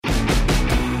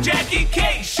Jackie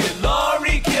Cation,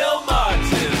 Laurie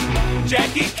Kilmartin.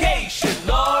 Jackie Cation,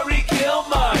 Laurie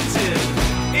Kilmartin.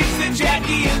 It's the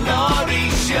Jackie and Laurie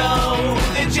Show.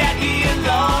 The Jackie and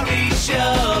Laurie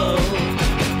Show.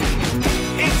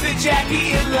 It's the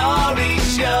Jackie and Laurie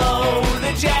Show.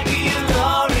 The Jackie and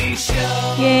Laurie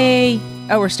Show. Yay.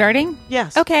 Oh, we're starting?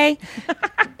 Yes. Okay.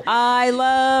 I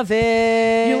love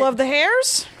it. You love the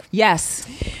hairs? Yes.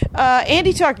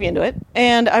 Andy talked me into it,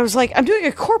 and I was like, I'm doing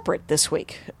a corporate this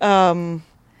week.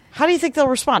 How do you think they'll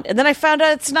respond? And then I found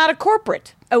out it's not a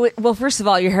corporate. Oh, well, first of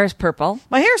all, your hair's purple.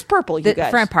 My hair's purple, you The guys.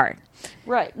 front part.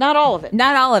 Right. Not all of it.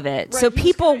 Not all of it. Right, So just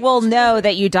people kidding, will just know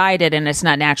that you dyed it and it's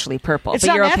not naturally purple. It's but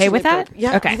not you're okay naturally with that? purple.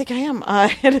 Yeah, Okay. I think I am.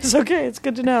 It is okay. It's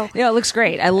good to know. Yeah, it looks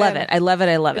great. I love And it. I love it.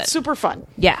 I love it. It's super fun.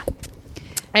 Yeah,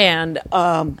 And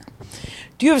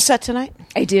do you have a set tonight?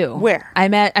 I do. Where?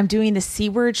 I'm doing the C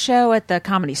Word show at the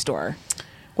Comedy Store.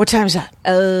 What time is that?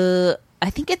 I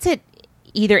think it's at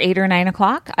either 8 or 9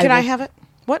 o'clock. Can I have it?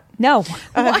 What? No.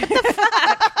 What the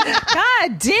fuck?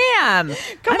 God damn.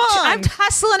 Come on. I'm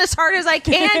hustling as hard as I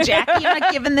can, Jackie. I'm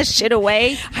not giving this shit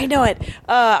away. I know it.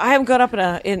 I haven't gone up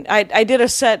I did a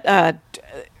set,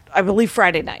 I believe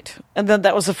Friday night. And then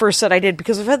that was the first set I did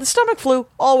because I've had the stomach flu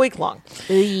all week long.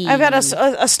 I've had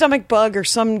a stomach bug or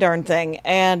some darn thing.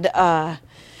 And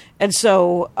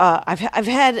so I've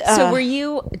had.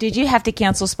 So did you have to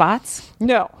cancel spots?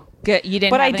 No. Good. You didn't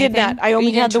But have I did anything? not. I Or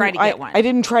only you had didn't try to get one. I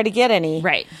didn't try to get any.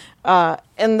 Right.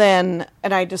 And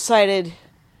I decided,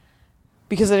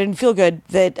 because I didn't feel good,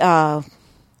 that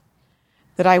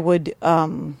I would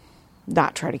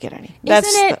not try to get any.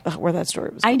 That's where that story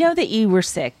was. I know that you were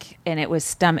sick and it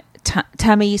was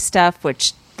tummy stuff,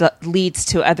 which leads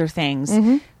to other things.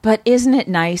 Mm-hmm. But isn't it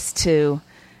nice to,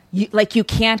 you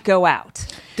can't go out.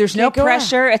 There's no Can't go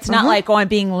pressure. out. It's not like, I'm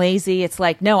being lazy. It's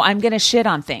like, no, I'm going to shit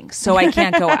on things, so I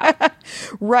can't go out.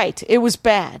 Right. It was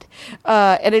bad.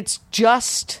 And it's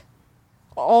just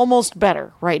almost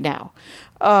better right now.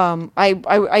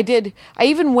 I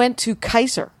even went to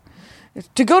Kaiser.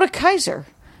 To go to Kaiser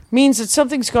means that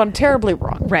something's gone terribly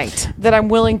wrong. Right. That I'm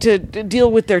willing to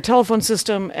deal with their telephone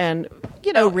system and,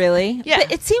 Oh, really? Yeah.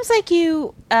 But it seems like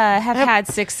you have had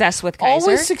success with Kaiser.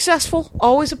 Always successful,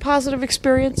 always a positive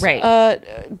experience. Right.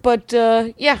 But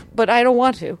I don't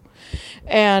want to.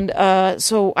 And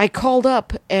so I called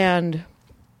up and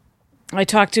I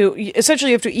talked to,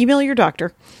 essentially you have to email your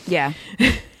doctor. Yeah.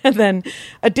 And then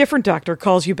a different doctor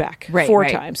calls you back Right, 4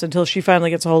 right. times until she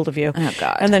finally gets a hold of you. Oh,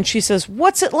 God. And then she says,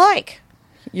 "What's it like,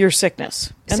 your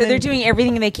sickness?" And So then- they're doing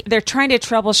everything they're trying to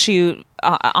troubleshoot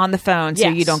on the phone so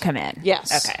Yes. you don't come in.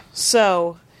 Yes. Okay.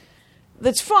 So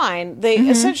that's fine. They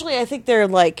essentially, I think they're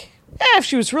like, if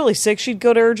she was really sick, she'd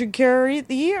go to urgent care or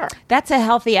the ER. That's a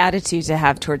healthy attitude to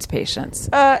have towards patients.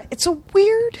 It's a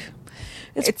weird.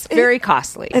 It's very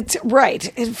costly. It's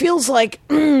right. It feels like.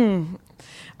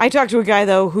 I talked to a guy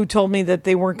though who told me that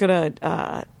they weren't going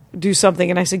to do something,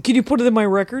 and I said, "Can you put it in my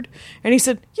record?" And he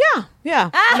said, "Yeah."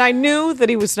 And I knew that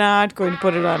he was not going to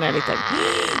put it on anything.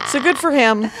 So good for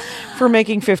him for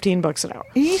making $15 an hour.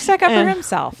 He stuck up for And-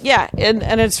 himself. Yeah, and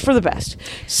it's for the best.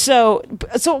 So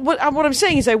what I'm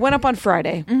saying is I went up on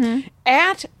Friday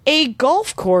at a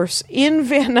golf course in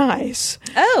Van Nuys.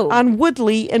 Oh. On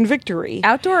Woodley and Victory.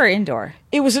 Outdoor or indoor?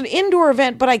 It was an indoor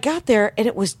event, but I got there and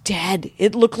it was dead.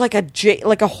 It looked like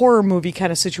a horror movie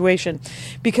kind of situation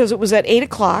because it was at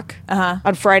 8:00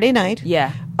 on Friday night.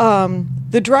 Yeah.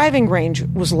 The driving range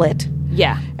was lit.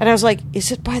 Yeah. And I was like,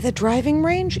 is it by the driving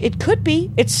range? It could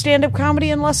be. It's stand-up comedy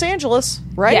in Los Angeles,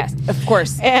 right? Yes, of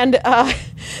course. And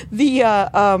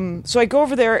so I go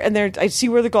over there, and I see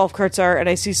where the golf carts are, and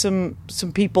I see some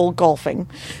people golfing,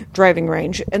 driving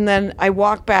range, and then I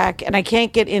walk back, and I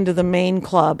can't get into the main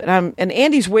club, and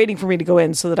Andy's waiting for me to go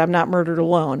in so that I'm not murdered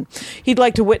alone. He'd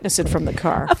like to witness it from the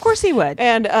car. Of course he would.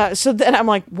 And so then I'm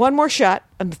like, one more shot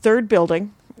on the third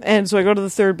building. And so I go to the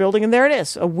third building, and there it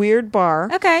is, a weird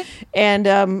bar. Okay. And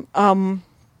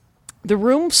the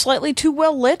room slightly too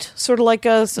well lit, sort of like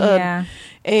like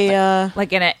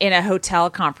in a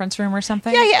hotel conference room or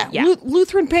something. yeah.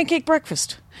 Lutheran pancake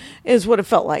breakfast is what it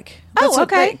felt like.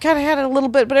 Okay. Kind of had it a little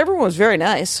bit, but everyone was very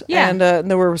nice. Yeah. And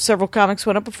there were several comics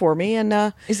went up before me.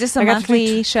 And Is this a I got to do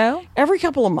monthly show? Every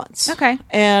couple of months. Okay.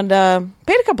 And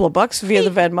paid a couple of bucks via the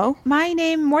Venmo. My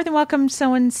name, more than welcome.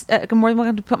 Someone's more than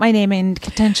welcome to put my name in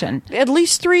contention. At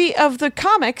least 3 of the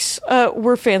comics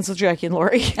were fans of Jackie and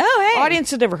Laurie. Oh, hey.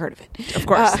 Audience had never heard of it. Of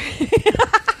course.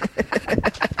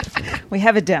 We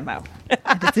have a demo.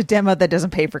 And it's a demo that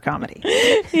doesn't pay for comedy.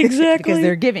 Exactly. Because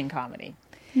they're giving comedy.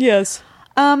 Yes.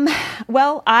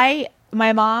 Well, my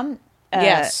mom.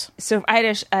 Yes. So I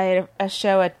had a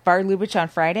show at Bar Lubitsch on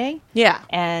Friday. Yeah.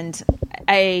 And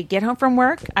I get home from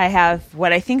work. I have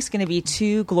what I think is going to be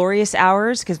 2 glorious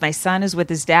hours because my son is with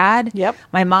his dad. Yep.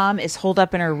 My mom is holed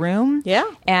up in her room. Yeah.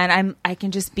 And I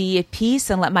can just be at peace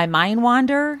and let my mind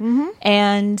wander. Mm-hmm.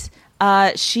 And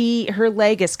her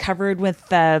leg is covered with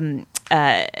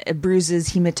bruises,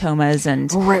 hematomas,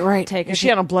 and Right. Is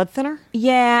she on a blood thinner?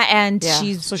 yeah, and Yeah,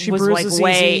 she so she was bruises like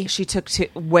way. easy. She took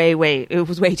way. It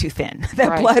was way too thin. That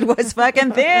Right. blood was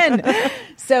fucking thin.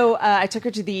 So I took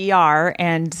her to the ER,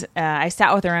 and I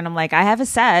sat with her, and I'm like, I have a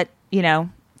set,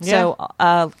 So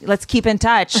let's keep in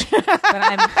touch.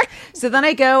 So then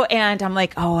I go, and I'm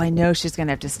like, oh, I know she's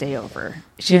gonna have to stay over.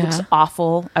 She Yeah. looks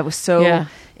awful. I was so Yeah.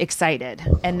 excited,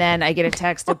 and then I get a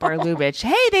text at Bar Lubitsch.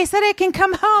 Hey, they said I can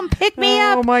come home. Pick me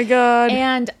up. Oh my God.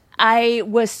 And I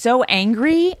was so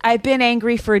angry. I've been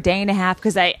angry for a day and a half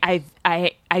because I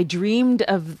dreamed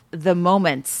of the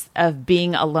moments of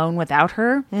being alone without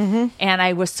her, and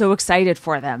I was so excited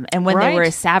for them. And when they Right.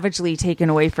 were savagely taken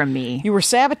away from me, You were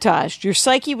sabotaged. Your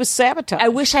psyche was sabotaged. I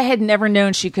wish I had never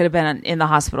known she could have been in the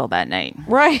hospital that night.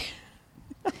 Right.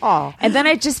 Oh. And then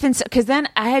I'd just been, because then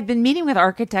I had been meeting with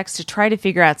architects to try to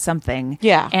figure out something.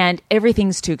 Yeah. And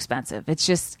everything's too expensive. It's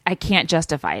just, I can't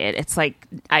justify it. It's like,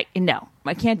 I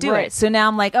can't do Right. it. So now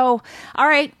I'm like, oh, all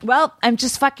right, well, I'm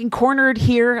just fucking cornered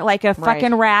here like a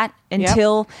fucking rat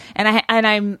until, and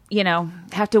I'm,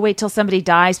 have to wait till somebody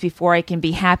dies before I can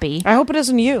be happy. I hope it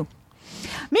isn't you.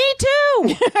 Me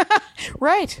too.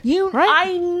 Right. Right.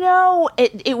 I know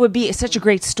it would be such a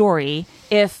great story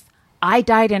if I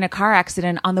died in a car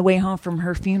accident on the way home from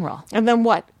her funeral. And then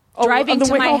what? Oh, Driving on the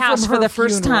to way my home house from for the her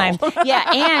first funeral. time.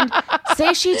 Yeah, and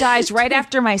say she dies right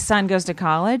after my son goes to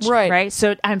college. Right.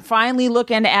 So I'm finally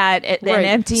looking at an Right.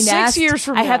 empty 6 nest. years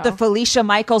from I have now. the Felicia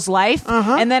Michaels life,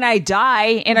 and then I die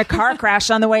in a car crash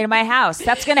on the way to my house.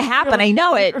 That's going to happen. I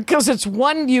know it. Because it's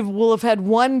you will have had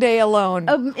one day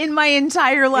alone In my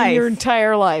entire life. in your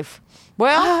entire life.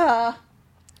 Well,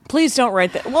 please don't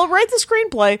write that. Well, write the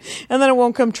screenplay, and then it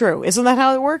won't come true. Isn't that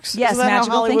how it works? Yes, Isn't that how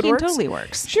magical Hollywood thinking works? totally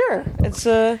works. Sure,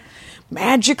 it's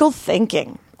magical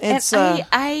thinking. It's and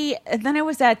then I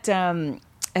was at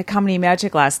Comedy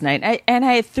Magic last night, and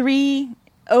I had 3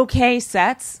 okay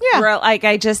sets. Yeah. Where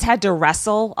I just had to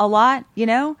wrestle a lot,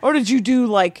 Or did you do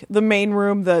like the main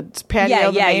room, the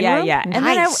patio, the main room? Yeah.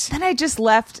 Nice. And then I just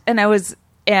left, and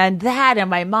and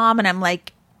my mom, and I'm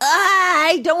like,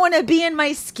 I don't want to be in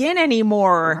my skin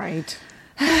anymore. Right.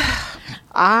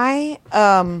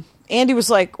 Andy was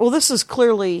like, well, this is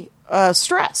clearly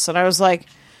stress. And I was like,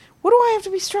 what do I have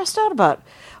to be stressed out about?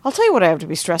 I'll tell you what I have to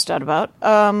be stressed out about.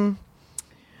 So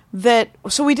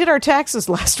we did our taxes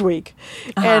last week.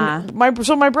 And my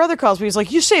brother calls me. He's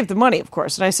like, you saved the money, of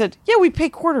course. And I said, yeah, we pay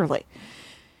quarterly.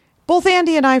 Both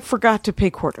Andy and I forgot to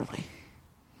pay quarterly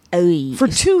for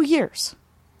 2 years.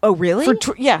 Oh, really? For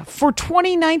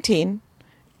 2019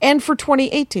 and for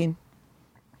 2018.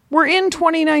 We're in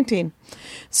 2019.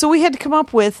 So we had to come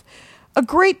up with a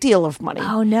great deal of money.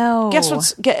 Oh, no. Guess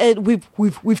what's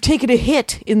we've taken a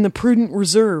hit in the prudent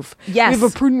reserve. Yes. We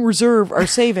have a prudent reserve, our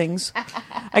savings.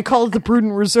 I call it the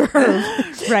prudent reserve.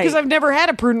 Right. Because I've never had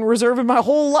a prudent reserve in my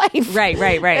whole life. Right.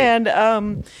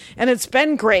 And it's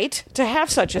been great to have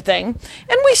such a thing.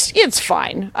 And it's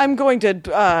fine. I'm going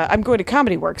to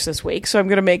Comedy Works this week, so I'm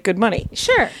going to make good money.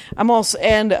 Sure. I'm also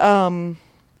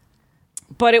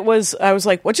but I was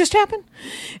like, what just happened?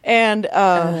 And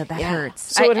that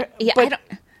hurts. So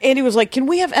Andy was like, can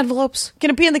we have envelopes? Can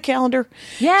it be in the calendar?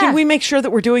 Yeah. Can we make sure that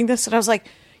we're doing this? And I was like,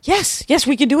 yes,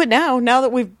 we can do it now. Now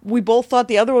that we both thought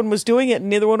the other one was doing it and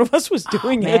neither one of us was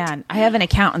doing it. Man, I have an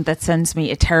accountant that sends me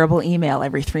a terrible email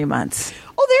every 3 months.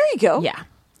 Oh, there you go. Yeah.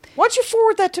 Why don't you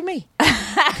forward that to me?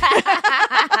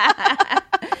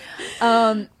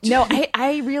 No,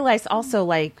 I realized also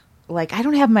like I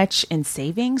don't have much in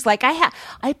savings. Like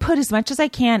I put as much as I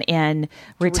can in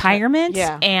retirement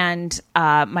Yeah. and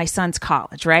my son's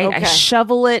college, right? I Okay.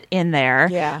 shovel it in there.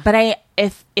 Yeah. But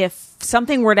if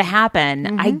something were to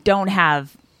happen, I don't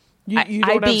have You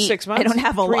don't have 6 months? I don't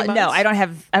have a 3 lot. No, months? I don't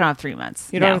have 3 months.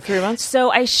 You don't No. have 3 months?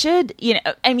 So I should,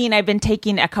 I've been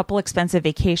taking a couple expensive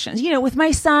vacations, with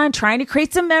my son, trying to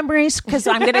create some memories because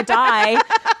I'm going to die,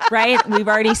 right? We've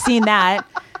already seen that.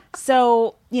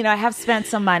 So, I have spent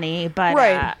some money, but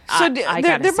Right. So I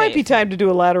there gotta might be save. time to do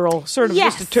a lateral, sort of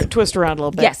Yes. just to twist around a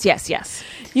little bit. Yes.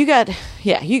 You got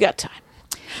time.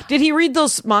 Did he read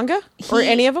those manga or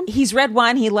any of them? He's read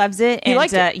one. He loves it. He and,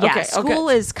 liked it? Yeah, Okay, school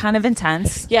is kind of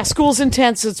intense. Yeah, school's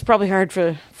intense. It's probably hard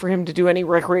for him to do any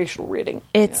recreational reading.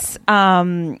 It's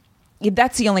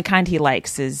that's the only kind he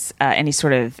likes is any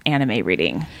sort of anime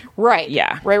reading. Right.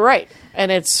 Yeah. Right.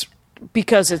 And it's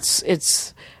because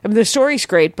it's. I mean, the story's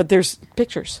great, but there's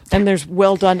pictures and there's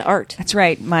well done art. That's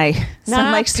right. My son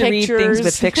Not likes to read things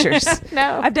with pictures. pictures.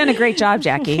 No. I've done a great job,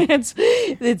 Jackie.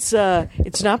 It's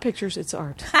not pictures, it's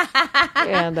art.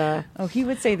 And Oh, he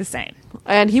would say the same.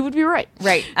 and he would be right.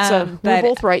 Right. So we're But-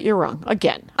 both right. You're wrong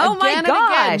again. Oh, my Again and again.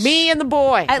 gosh. Me and the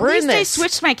boy. At We're least in I this.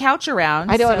 switched my couch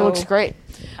around. I know it so looks great.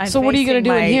 I'm So what are you going to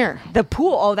do facing in here? The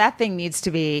pool. Oh, that thing needs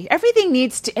to be.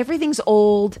 Everything's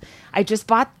old. I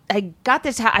got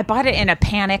this. I bought it in a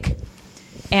panic,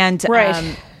 and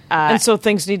Right. And so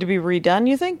things need to be redone.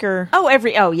 You think, or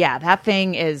that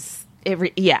thing is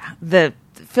the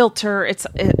filter.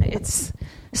 It's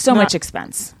so much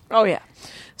expense. oh yeah.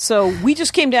 So we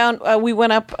just came down. We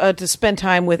went up to spend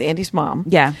time with Andy's mom.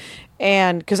 Yeah.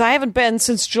 And because I haven't been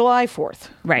since July 4th.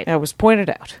 Right. I was pointed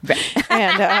out.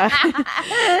 And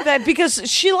that because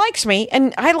she likes me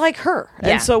and I like her. Yeah.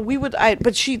 And so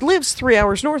but she lives 3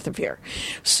 hours north of here.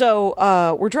 So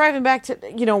we're driving back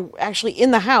to, actually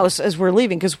in the house as we're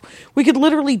leaving because we could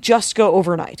literally just go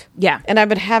overnight. Yeah. And I've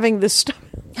been having this stuff.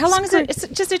 How long is it? It's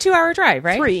just a 2-hour drive,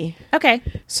 right? 3. Okay.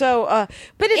 So,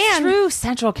 But it's through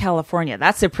Central California.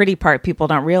 That's the pretty part people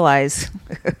don't realize.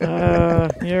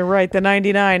 You're right. The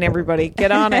 99, everybody.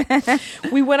 Get on it.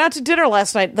 We went out to dinner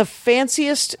last night. The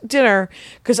fanciest dinner.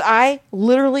 Because I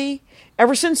literally,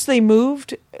 ever since they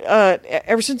moved out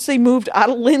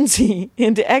of Lindsay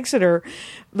into Exeter,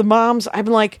 the moms, I've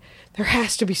been like, there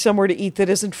has to be somewhere to eat that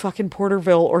isn't fucking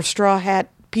Porterville or Straw Hat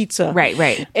Pizza.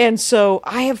 Right. And so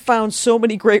I have found so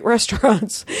many great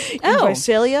restaurants in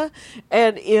Visalia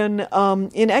and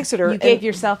in Exeter. You gave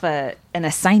yourself an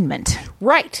assignment.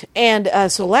 Right. And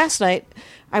so last night,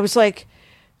 I was like,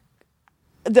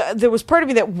 there was part of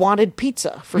me that wanted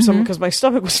pizza for some because my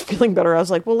stomach was feeling better. I was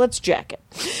like, well, let's jack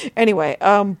it. Anyway,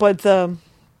 but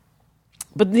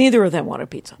neither of them wanted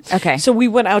pizza. Okay. So we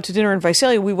went out to dinner in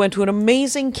Visalia. We went to an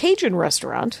amazing Cajun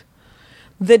restaurant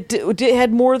that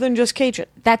had more than just Cajun.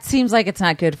 That seems like it's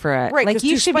not good for a Right, like 'cause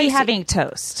you too should be spicy. having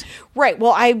toast. Right.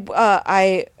 Well,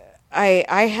 I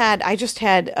just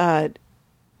had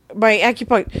my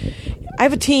acupuncture. I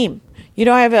have a team.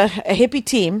 I have a hippie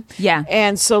team. Yeah.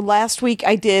 And so last week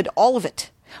I did all of it.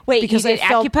 Wait, because you did I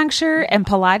felt acupuncture and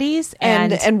Pilates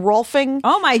and Rolfing.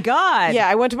 oh my god! Yeah,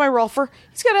 I went to my Rolfer.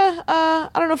 He's got I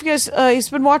don't know if you guys. He's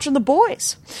been watching The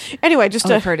Boys. Anyway, just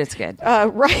I've heard it's good.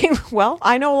 Right. Well,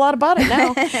 I know a lot about it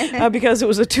now because it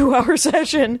was a 2-hour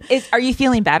session. Are you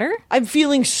feeling better? I'm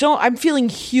feeling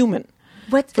human.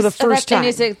 For the first time. And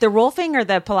is it the Rolfing or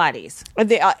the Pilates?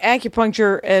 The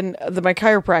acupuncture and my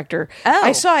chiropractor. Oh.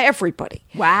 I saw everybody.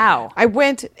 Wow. I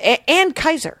went and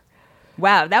Kaiser.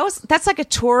 Wow, that's like a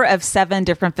tour of 7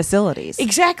 different facilities.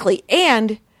 Exactly.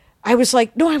 And I was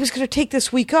like, no, I was going to take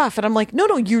this week off. And I'm like,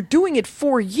 no, you're doing it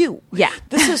for you. Yeah.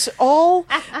 This is all.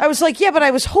 I was like, yeah, but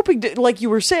I was hoping to, like you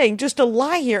were saying, just to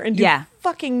lie here and do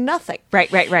fucking nothing.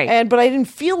 Right. But I didn't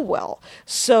feel well.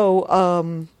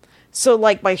 So,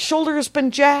 like my shoulder has been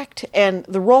jacked and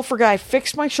the Rolfer guy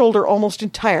fixed my shoulder almost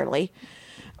entirely.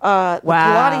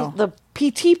 Wow. The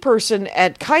PT person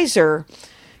at Kaiser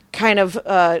kind of,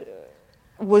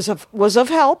 was of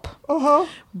help,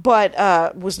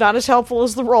 but was not as helpful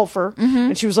as the Rolfer.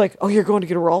 And she was like, "Oh, you're going to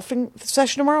get a Rolfing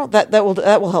session tomorrow? That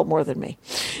will help more than me."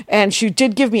 And she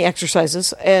did give me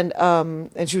exercises, and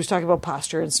she was talking about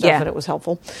posture and stuff, and it was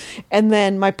helpful. And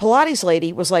then my Pilates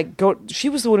lady was like, "Go." She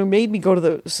was the one who made me go to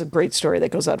the. It's a great story that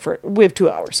goes on for. We have 2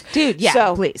 hours, dude. Yeah,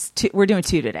 so, please. We're doing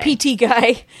 2 today. PT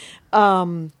guy.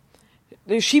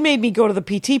 She made me go to the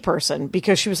PT person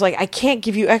because she was like, "I can't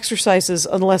give you exercises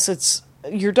unless it's."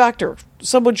 Your doctor,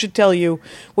 someone should tell you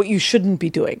what you shouldn't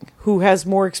be doing, who has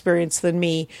more experience than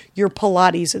me, your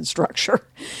Pilates instructor,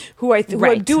 who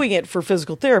I'm doing it for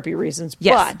physical therapy reasons.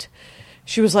 Yes. But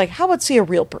she was like, how about see a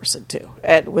real person too,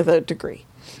 with a degree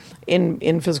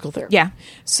in physical therapy. Yeah.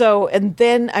 So, and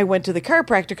then I went to the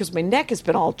chiropractor because my neck has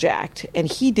been all jacked,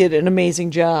 and he did an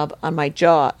amazing job on my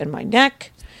jaw and my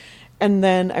neck. And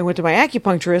then I went to my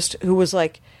acupuncturist who was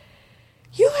like,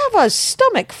 you have a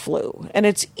stomach flu, and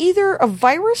it's either a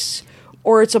virus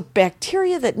or it's a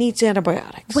bacteria that needs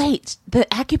antibiotics. Wait, the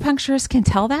acupuncturist can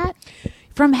tell that?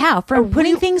 From how? From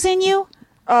putting things in you?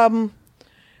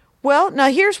 Well, now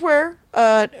here's where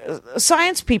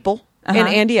science people and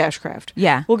Andy Ashcraft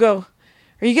will go,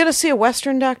 are you going to see a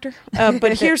Western doctor?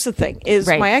 But here's the thing, is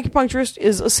my acupuncturist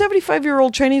is a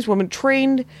 75-year-old Chinese woman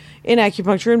trained in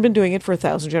acupuncture and been doing it for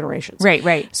 1,000 generations.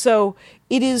 Right. So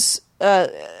it is...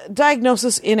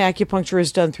 diagnosis in acupuncture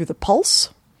is done through the pulse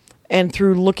and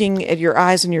through looking at your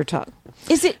eyes and your tongue.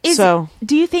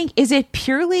 Do you think, is it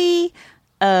purely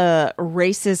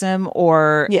racism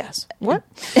or... Yes. What?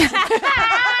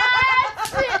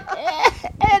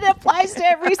 It applies to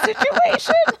every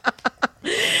situation.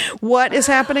 What is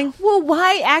happening? Well,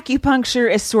 why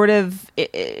acupuncture is sort of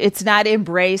it's not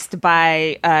embraced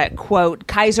by quote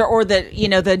Kaiser or the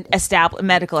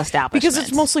medical establishment Because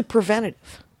it's mostly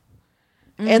preventative,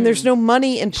 and there's no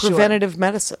money in preventative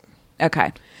medicine.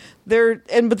 Okay, They're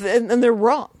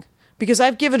wrong. Because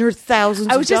I've given her thousands of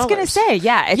dollars. I was just going to say, it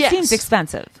Yes. seems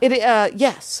expensive.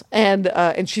 Yes. And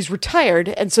she's retired,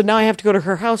 and so now I have to go to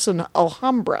her house in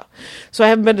Alhambra. So I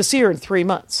haven't been to see her in 3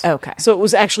 months. Okay. So it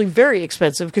was actually very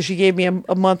expensive because she gave me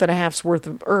a month and a half's worth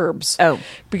of herbs. Oh.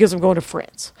 Because I'm going to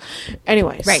France.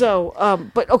 Anyway, Right. so,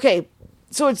 but okay.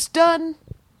 So it's done.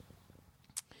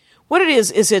 What it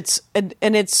is it's an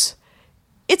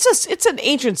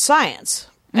ancient science.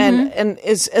 Mm-hmm. And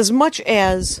is as much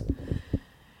as...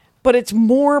 But it's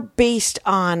more based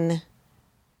on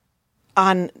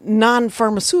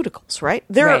non-pharmaceuticals, right?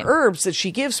 There Right. are herbs that she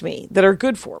gives me that are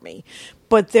good for me,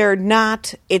 but they're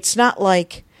not. It's not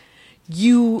like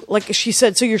she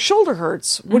said. So your shoulder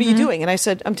hurts. What are you doing? And I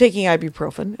said, I'm taking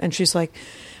ibuprofen. And she's like,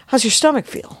 how's your stomach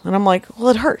feel? And I'm like, well,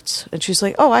 it hurts. And she's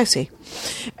like, oh, I see.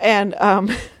 And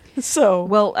so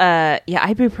Well,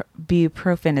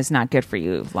 ibuprofen is not good for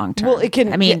you long term. Well, it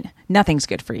can- I mean, nothing's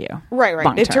good for you. right.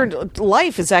 long term.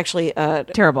 Life is actually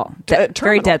Terrible. terminal.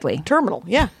 Very deadly. Terminal.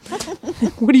 Yeah.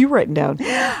 What are you writing down?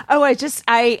 Oh, I just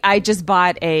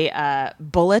bought a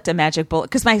bullet, a magic bullet,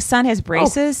 because my son has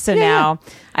braces. So yeah, now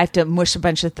I have to mush a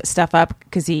bunch of stuff up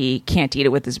because he can't eat it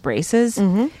with his braces.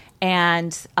 Mm-hmm.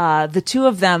 And the two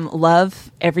of them love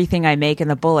everything I make in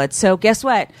the bullet. So guess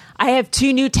what? I have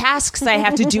 2 new tasks I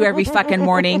have to do every fucking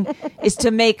morning is to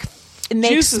make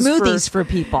Juices smoothies for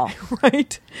people.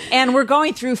 Right. And we're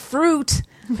going through fruit.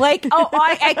 Like,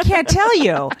 I can't tell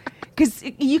you. Because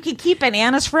you can keep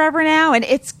bananas forever now, and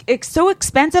it's so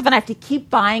expensive, and I have to keep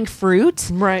buying fruit.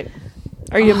 Right.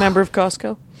 Are you a member of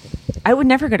Costco? I would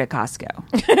never go to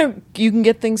Costco. You can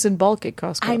get things in bulk at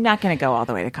Costco. I'm not going to go all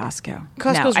the way to Costco.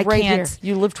 Costco's No, I right can't. here.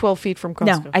 You live 12 feet from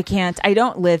Costco. No, I can't. I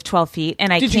don't live 12 feet,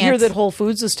 and I Did can't. you hear that Whole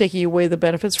Foods is taking away the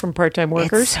benefits from part-time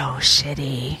workers? It's so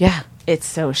shitty. Yeah. It's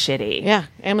so shitty. Yeah,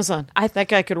 Amazon. That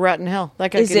guy could rot in hell.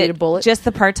 That guy Is could eat it a bullet. just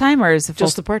the part-time, or is it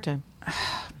Just the part-time.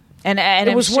 And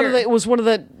It was one of the. It was one of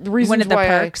the reasons One of the why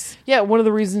perks. one of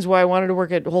the reasons why I wanted to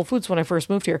work at Whole Foods when I first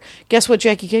moved here. Guess what?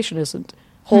 Jackie Cation isn't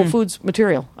Whole Foods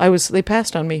material. They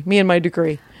passed on me and my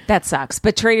degree. That sucks.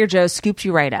 But Trader Joe's scooped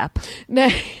you right up. No,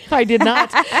 I did not.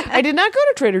 I did not go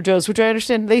to Trader Joe's, which I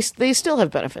understand they still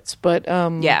have benefits, but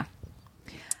Yeah.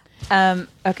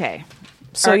 Okay.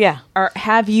 So yeah.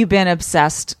 Have you been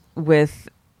obsessed with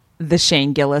the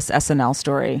Shane Gillis SNL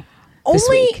story this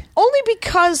week? Only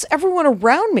because everyone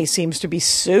around me seems to be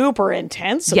super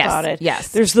intense Yes, about it. yes.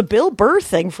 There's the Bill Burr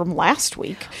thing from last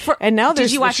week, and now there's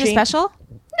Did you the watch the Shane- special?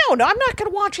 No, I'm not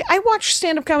going to watch it. I watch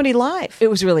stand-up comedy live. It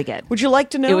was really good. Would you like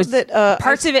to know It was that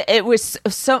parts of it. It was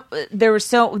so there were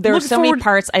so Looking many forward-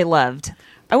 parts I loved.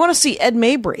 I want to see Ed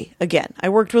Mabry again. I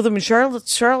worked with him in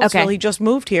Charlottesville. Okay. He just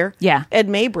moved here. Yeah. Ed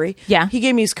Mabry. Yeah. He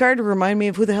gave me his card to remind me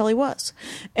of who the hell he was.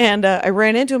 And I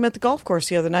ran into him at the golf course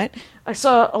the other night. I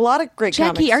saw a lot of great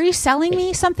Jackie, comics. are you selling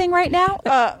me something right now?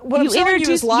 what I'm selling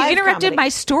you is live you interrupted comedy. my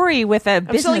story with a I'm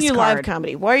business selling you card. live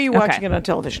comedy. Why are you watching Okay. it on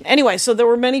television? Anyway, so there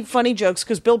were many funny jokes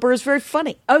because Bill Burr is very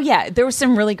funny. Oh yeah, there was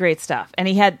some really great stuff, and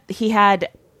he had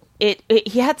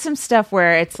some stuff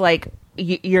where it's like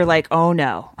you're like, oh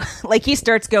no, like he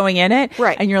starts going in it,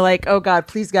 Right. and you're like, oh God,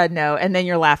 please God no, and then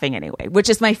you're laughing anyway, which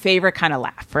is my favorite kind of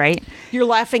laugh, right? You're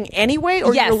laughing anyway,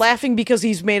 or Yes. you're laughing because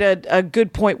he's made a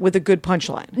good point with a good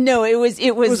punchline? No, it was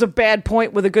It was a bad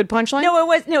point with a good punchline?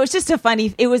 No, it was just a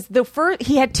funny. It was the first.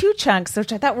 He had 2 chunks,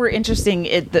 which I thought were interesting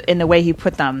in the way he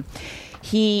put them.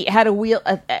 He had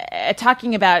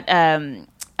talking about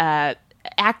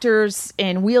actors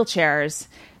in wheelchairs,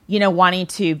 wanting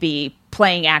to be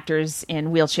playing actors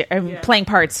in playing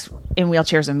parts in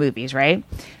wheelchairs in movies, right?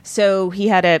 So he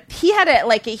had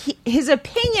his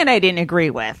opinion I didn't agree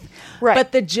with, Right.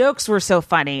 But the jokes were so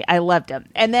funny, I loved them.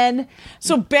 And then,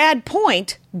 So bad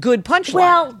point, good punchline.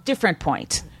 well, different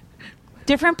point,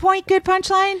 good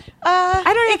punchline. I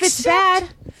don't know if it's bad.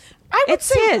 I would It's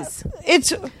say his.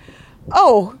 It's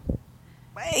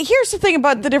here's the thing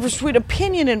about the difference between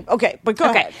opinion and but go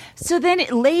ahead. So then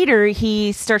later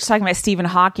he starts talking about Stephen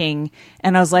Hawking,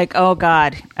 and I was like, oh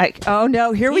God, oh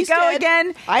no, here we He's go dead.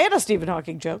 again. I had a Stephen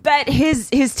Hawking joke. But his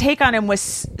take on him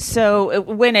was it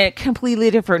went a completely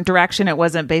different direction. It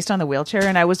wasn't based on the wheelchair,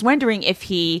 and I was wondering if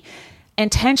he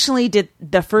intentionally did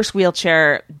the first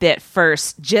wheelchair bit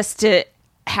first just to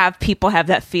have people have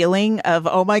that feeling of,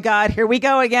 oh my God, here we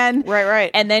go again.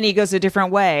 Right. And then he goes a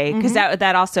different way, because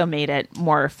that also made it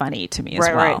more funny to me as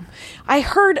well. Right. I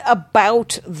heard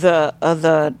about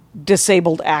the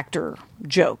disabled actor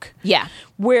joke. Yeah.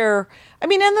 Where, I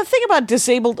mean, and the thing about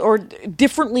disabled or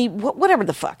differently, whatever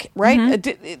the fuck, right?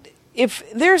 If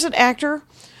there's an actor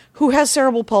who has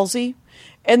cerebral palsy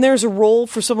and there's a role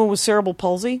for someone with cerebral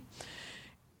palsy,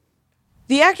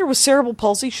 the actor with cerebral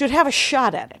palsy should have a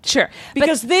shot at it. Sure.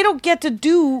 Because they don't get to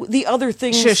do the other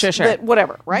things. Sure. That,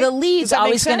 whatever, right? The lead's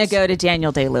always going to go to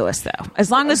Daniel Day-Lewis, though. As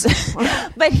long as...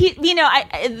 but he,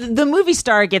 the movie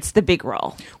star gets the big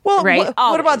role. Well, right?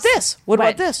 What about this? What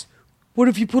about this? What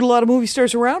if you put a lot of movie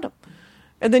stars around him?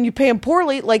 And then you pay him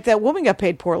poorly, like that woman got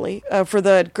paid poorly for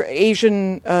the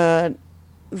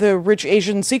Rich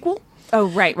Asian sequel. Oh,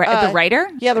 right. The writer?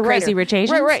 Yeah, the Crazy writer. Rich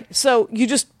Asians? Right. So you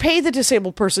just pay the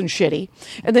disabled person shitty,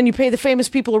 and then you pay the famous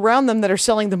people around them that are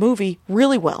selling the movie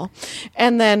really well.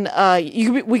 And then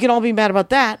we can all be mad about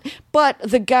that. But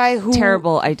the guy who...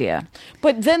 Terrible idea.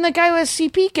 But then the guy who has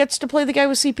CP gets to play the guy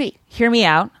with CP. Hear me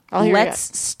out. I'll hear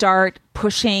Let's start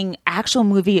pushing actual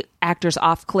movie actors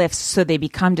off cliffs so they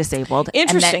become disabled.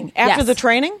 Interesting. And then, After the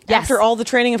training? Yes. After all the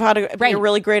training of how to be a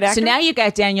really great actor? So now you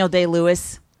got Daniel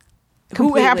Day-Lewis...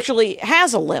 who actually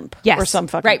has a limp or some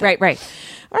fucking thing. Right.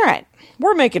 All right.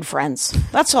 We're making friends.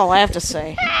 That's all I have to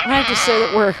say. I have to say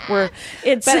that we're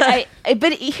it's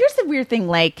but here's the weird thing,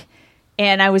 like,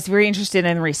 and I was very interested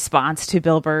in response to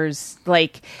Bill Burr's,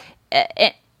 like,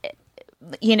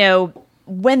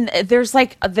 when there's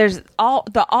all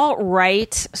the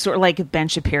alt-right sort of like Ben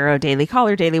Shapiro, Daily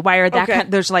Caller, Daily Wire, that kind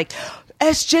of, there's like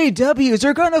SJWs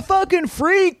are gonna fucking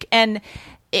freak, and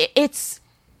it's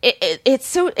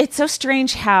so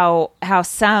strange how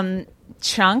some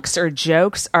chunks or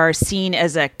jokes are seen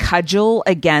as a cudgel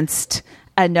against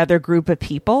another group of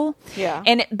people. Yeah.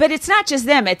 But it's not just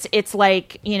them. It's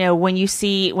like,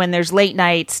 when there's late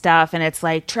night stuff and it's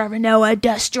like Trevor Noah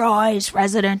destroys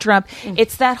President Trump.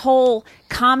 It's that whole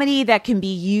comedy that can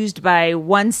be used by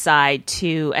one side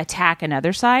to attack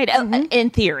another side, in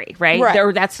theory, right?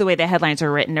 Or that's the way the headlines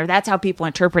are written, or that's how people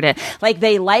interpret it. Like,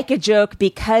 they like a joke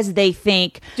because they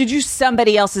think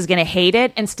somebody else is going to hate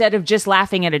it, instead of just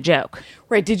laughing at a joke.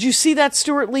 Right. Did you see that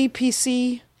Stuart Lee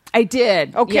PC? I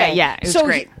did. Okay. Yeah. It was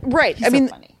great. Right. He's so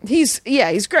funny.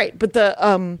 He's great. But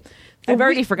I've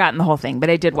already forgotten the whole thing, but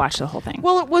I did watch the whole thing.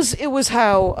 Well, it was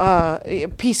how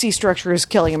PC structure is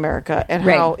killing America, and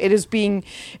how it is being,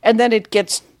 and then it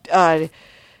gets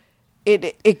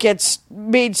it gets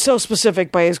made so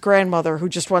specific by his grandmother, who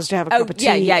just wants to have a cup of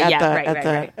tea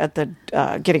at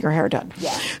the getting her hair done.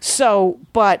 Yeah. So,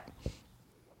 but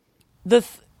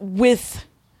with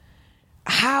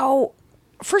how.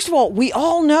 First of all, we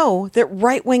all know that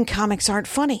right-wing comics aren't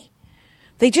funny.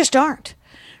 They just aren't.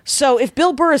 So if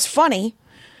Bill Burr is funny,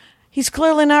 he's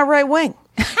clearly not right-wing.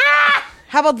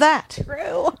 How about that?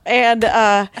 True. And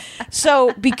the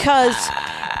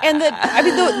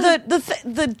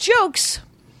jokes,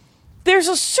 there's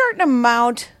a certain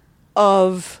amount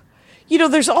of...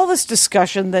 there's all this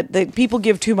discussion that people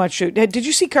give too much to. Did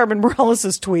you see Carmen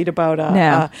Morales' tweet about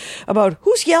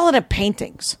who's yelling at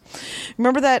paintings?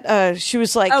 Remember that? She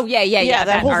was like, oh, yeah.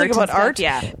 That whole thing about stuff, art.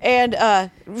 Yeah. And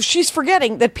she's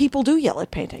forgetting that people do yell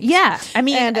at paintings. Yeah. I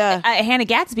mean, Hannah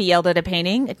Gadsby yelled at a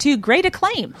painting to great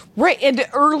acclaim. Right.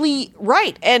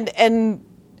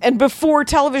 And before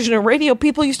television and radio,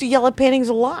 people used to yell at paintings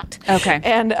a lot. Okay.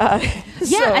 And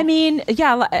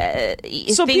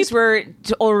things were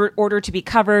ordered to be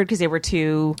covered because they were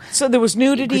too. So there was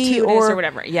nudity or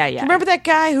whatever. Yeah. Remember that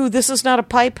guy who "This is not a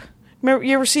pipe"? Remember,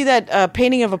 you ever see that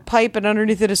painting of a pipe and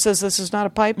underneath it says "This is not a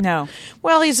pipe"? No.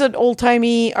 Well, he's an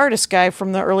old-timey artist guy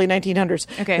from the early 1900s.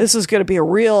 Okay. This is going to be a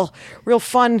real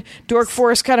fun Dork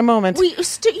Forest kind of moment. You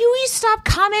stop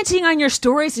commenting on your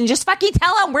stories and just fucking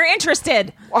tell them we're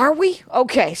interested. Are we?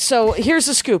 Okay, so here's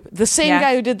the scoop. The same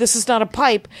guy who did "This is not a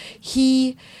pipe,"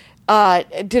 he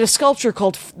did a sculpture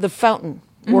called The Fountain,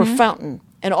 or Fountain.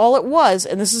 And all it was,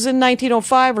 and this is in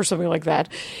 1905 or something like that,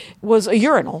 was a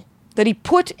urinal that he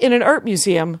put in an art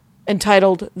museum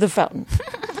entitled The Fountain.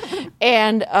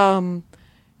 And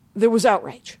there was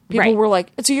outrage. People were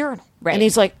like, it's a urinal. Right. And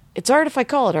he's like, it's art if I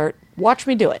call it art. Watch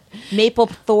me do it.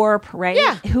 Mapplethorpe, right?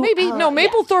 Yeah, maybe.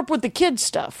 Mapplethorpe with the kids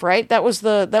stuff, right? That was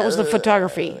the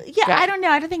photography. Yeah, guy. I don't know.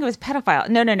 I don't think it was pedophile.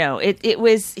 No. It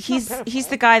was he's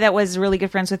the guy that was really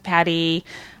good friends with Patty.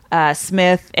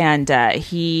 Smith, and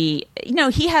he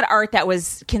had art that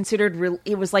was considered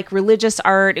it was like religious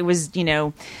art. It was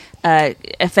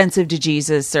offensive to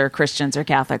Jesus or Christians or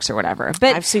Catholics or whatever.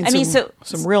 But I've seen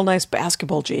some real nice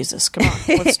basketball Jesus. Come on,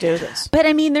 let's do this. But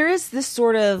I mean, there is this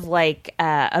sort of like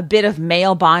a bit of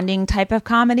male bonding type of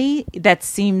comedy that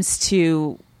seems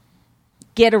to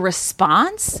get a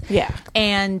response. Yeah.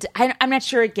 And I'm not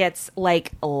sure it gets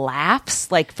like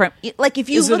laughs, like from like if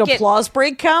you Is look it applause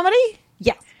break comedy?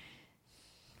 Yeah.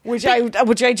 Which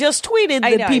I just tweeted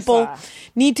I that know, I people saw.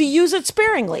 need to use it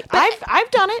sparingly.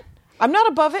 I've done it. I'm not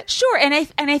above it. Sure, and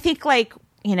I think like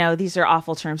these are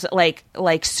awful terms, like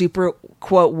super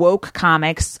quote woke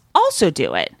comics also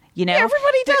do it. Yeah,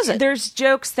 everybody does it. There's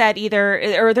jokes that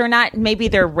they're not, maybe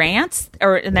they're rants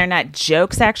or they're not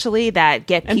jokes actually that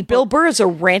get people. And Bill Burr is a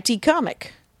ranty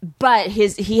comic. But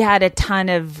he had a ton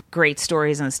of great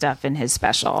stories and stuff in his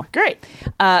special. Great.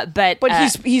 But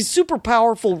he's super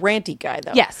powerful ranty guy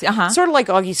though. Yes, sort of like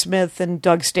Augie Smith and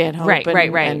Doug Stanhope. Right.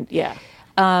 And, yeah.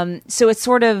 So it's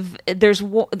sort of there's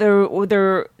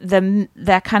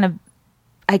that kind of,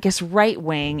 I guess, right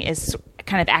wing is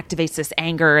kind of activates this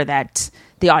anger that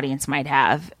the audience might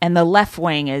have, and the left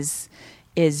wing is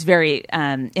very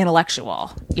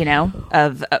intellectual.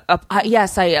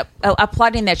 Yes, I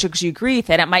applauding that because you agree with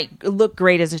it. It might look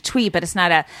great as a tweet, but it's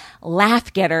not a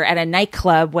laugh getter at a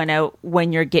nightclub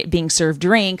when you're being served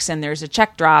drinks and there's a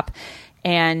check drop.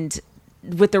 And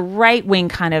with the right wing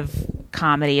kind of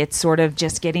comedy, it's sort of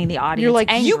just getting the audience. You're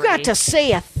like, angry. you got to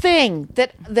say a thing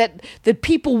that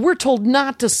people were told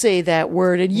not to say that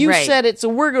word, and you Right. said it, so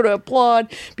we're going to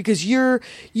applaud because you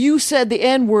said the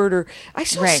N word. Or I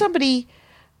saw Right. somebody.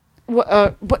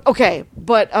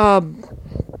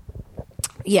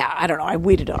 Yeah, I don't know. I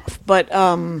weeded off, but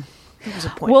there was a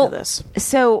point to this.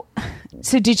 So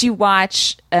did you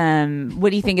watch? What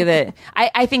do you think of the?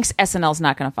 I think SNL's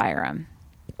not going to fire him.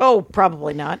 Oh,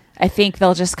 probably not. I think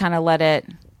they'll just kind of let it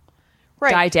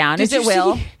die down. Did Is it you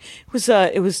will? see-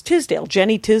 It was Tisdale,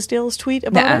 Jenny Tisdale's tweet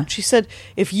about Nuh-uh. it. She said,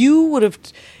 if you would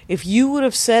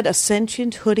have said a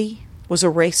sentient hoodie was a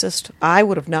racist, I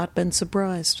would have not been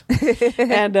surprised.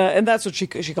 and that's what she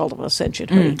called him, a sentient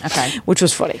hoodie. okay. Which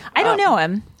was funny. I don't know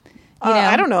him.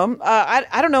 I don't know him.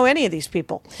 I don't know any of these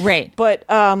people. Right. But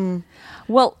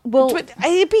Well, but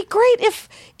it'd be great if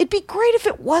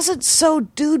it wasn't so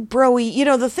dude bro-y.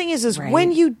 The thing is Right.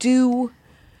 when you do,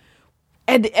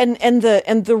 and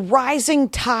the rising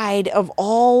tide of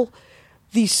all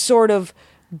these sort of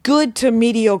good to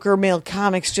mediocre male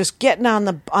comics just getting on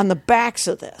the backs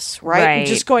of this, right? And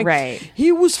just going, right.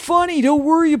 He was funny. Don't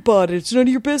worry about it. It's none of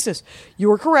your business.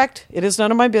 You are correct. It is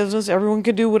none of my business. Everyone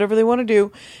can do whatever they want to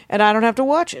do, and I don't have to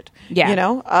watch it. Yeah.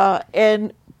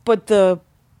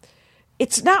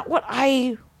 It's not what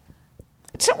I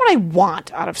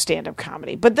want out of stand-up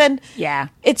comedy. But then, Yeah.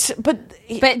 but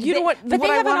you know what? But what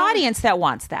they I have an want audience that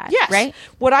wants that. Yes, Right.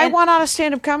 What I And- want out of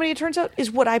stand-up comedy, it turns out, is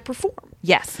what I perform,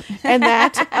 Yes. and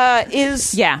that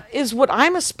is Yeah. is what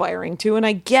I'm aspiring to. And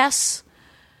I guess,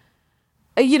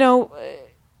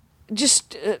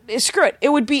 just screw it. It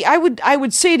would be I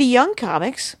would say to young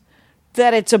comics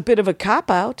that it's a bit of a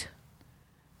cop-out.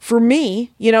 For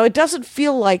me, it doesn't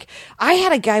feel like I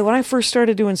had a guy when I first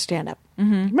started doing stand-up.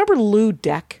 Mm-hmm. Remember Lou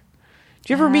Deck? Did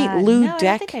you ever meet Lou no,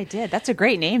 Deck? I think I did. That's a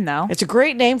great name, though. It's a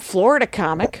great name, Florida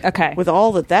comic. Okay. With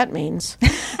all that means.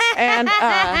 And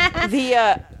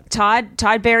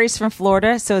Todd Barry's from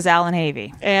Florida, so is Alan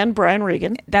Havey. and Brian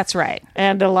Regan. That's right.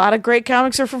 And a lot of great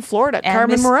comics are from Florida. And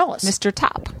Carmen Morales. Mr.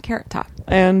 Top, Carrot Top,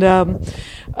 And and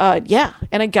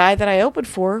a guy that I opened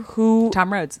for who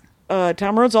Tom Rhodes.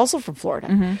 Tom Rhodes also from Florida.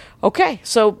 Mm-hmm. Okay,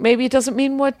 so maybe it doesn't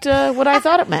mean what I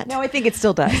thought it meant. No, I think it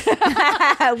still does.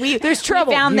 There's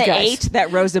trouble, We found you the guys. 8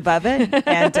 that rose above it,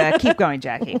 and keep going,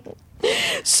 Jackie.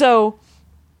 So,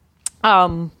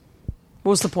 what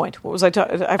was the point? What was I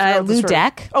talking? I forgot Lou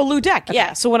Deck. Oh, Lou Deck.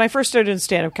 Yeah. So when I first started in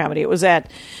stand-up comedy, it was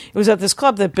at this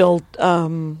club that Bill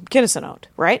Kinnison owned,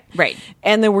 right? Right.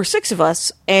 And there were 6 of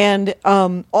us, and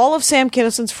all of Sam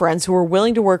Kinnison's friends who were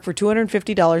willing to work for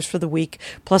 $250 for the week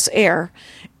plus air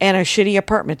and a shitty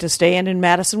apartment to stay in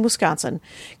Madison, Wisconsin,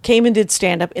 came and did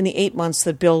stand-up in the 8 months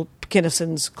that Bill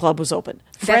Kinnison's club was open.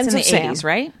 That's in of the Sam, 80s,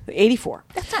 right? 84.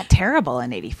 That's not terrible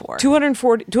in 84.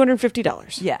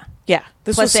 $250. Yeah. Yeah.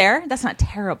 This Plus was air? That's not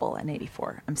terrible in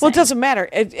 84. I'm saying. Well, it doesn't matter,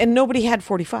 and nobody had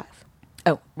 45.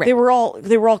 Oh, right. They were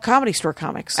all Comedy Store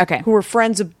comics, Okay. who were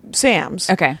friends of Sam's,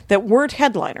 Okay. that weren't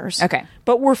headliners, Okay.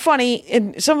 but were funny.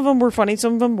 And some of them were funny,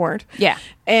 some of them weren't. Yeah.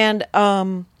 And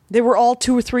they were all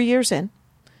 2 or 3 years in.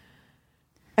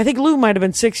 I think Lou might have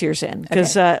been 6 years in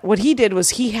because what he did was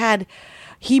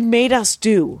he made us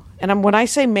do, and when I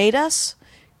say made us,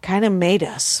 kind of made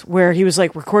us, where he was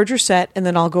like, record your set and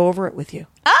then I'll go over it with you.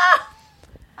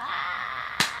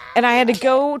 And I had to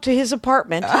go to his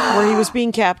apartment where he was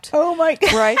being kept. Oh my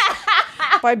God. Right?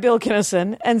 By Bill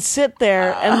Kinnison, and sit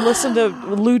there and listen to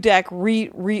Lou Deck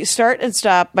restart and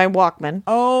stop my Walkman.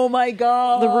 Oh my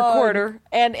God. The recorder.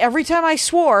 And every time I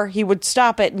swore, he would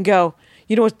stop it and go,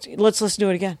 you know what, let's listen to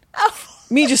it again.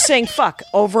 Me just saying fuck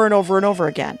over and over and over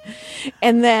again.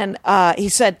 And then he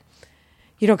said,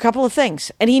 you know, a couple of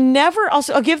things. And he never,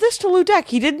 also, I'll give this to Lou Deck.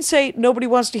 He didn't say nobody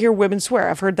wants to hear women swear.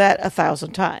 I've heard that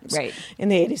 1,000 times. Right. In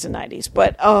the 80s and 90s.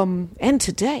 But, and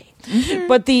today. Mm-hmm.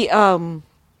 But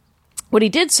what he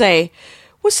did say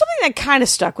was something that kind of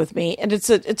stuck with me. And it's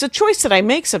a choice that I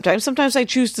make sometimes. Sometimes I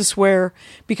choose to swear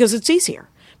because it's easier.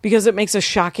 Because it makes a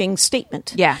shocking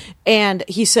statement. Yeah. And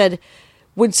he said,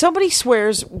 when somebody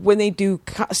swears when they do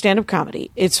stand-up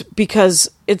comedy, it's because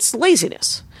it's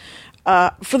laziness.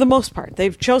 For the most part,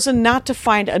 they've chosen not to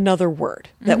find another word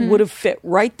that would have fit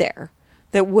right there,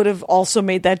 that would have also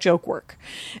made that joke work.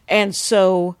 And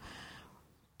so,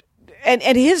 and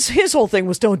his whole thing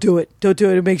was, don't do it. Don't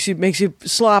do it. It makes you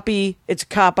sloppy. It's a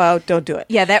cop out. Don't do it.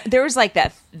 Yeah, there was like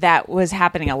that was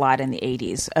happening a lot in the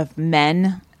 80s of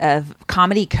men, of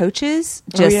comedy coaches,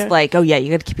 just like, oh yeah,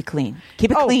 you got to keep it clean. Keep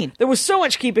it clean. There was so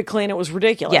much keep it clean, it was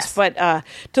ridiculous. Yes. But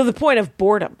to the point of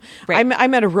boredom. Right.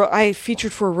 I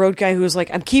featured for a road guy who was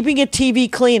like, I'm keeping it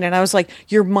TV clean. And I was like,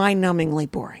 you're mind-numbingly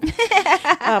boring.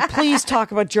 Please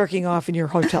talk about jerking off in your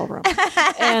hotel room.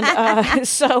 And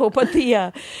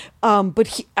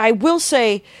I will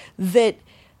say that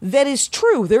is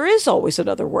true. There is always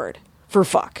another word for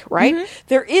fuck, right? Mm-hmm.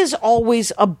 There is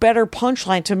always a better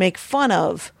punchline to make fun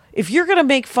of. If you're going to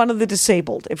make fun of the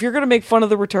disabled, if you're going to make fun of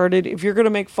the retarded, if you're going to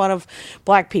make fun of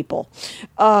black people,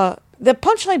 the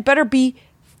punchline better be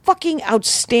fucking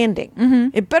outstanding. Mm-hmm.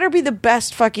 It better be the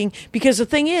best fucking, because the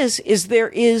thing is there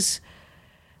is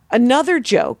another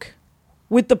joke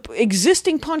with the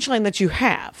existing punchline that you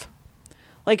have.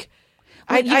 Like,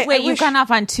 you've gone off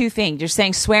on two things. You're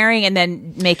saying swearing and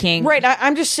then making... Right,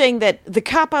 I'm just saying that the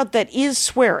cop-out that is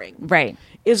swearing right.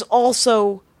 is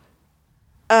also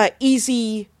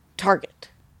easy target.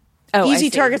 Oh, easy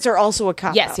targets are also a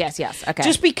cop-out. Yes. Okay.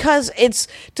 Just because it's,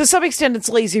 to some extent, it's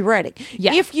lazy writing.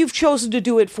 Yeah. If you've chosen to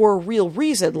do it for a real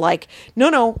reason, like,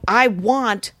 no, I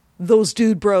want those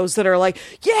dude bros that are like,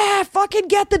 yeah, fucking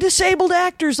get the disabled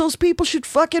actors. Those people should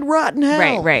fucking rot in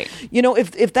hell. Right. You know,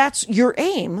 if that's your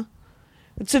aim...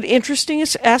 It's an interesting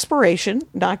aspiration.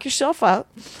 Knock yourself out.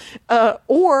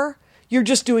 Or you're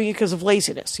just doing it because of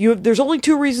laziness. There's only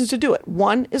two reasons to do it.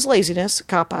 One is laziness,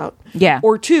 cop out. Yeah.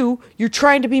 Or two, you're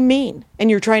trying to be mean.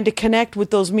 And you're trying to connect with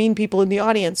those mean people in the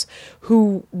audience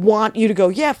who want you to go,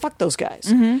 yeah, fuck those guys.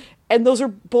 Mm-hmm. And those are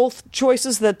both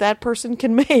choices that person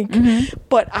can make. Mm-hmm.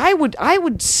 But I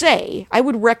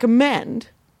would recommend,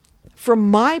 from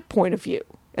my point of view,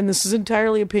 and this is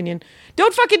entirely opinion,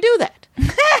 don't fucking do that.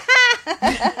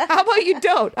 How about you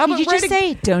don't? Did you just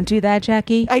say, don't do that,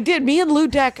 Jackie? I did. Me and Lou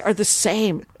Deck are the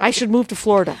same. I should move to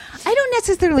Florida. I don't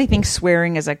necessarily think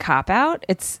swearing is a cop-out.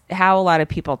 It's how a lot of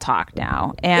people talk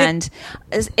now. And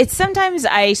it's sometimes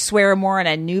I swear more on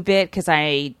a new bit because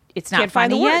it's not Can't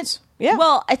find the funny yet. words. Yeah.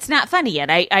 Well, it's not funny yet.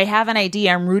 I have an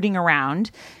idea. I'm rooting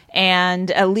around. And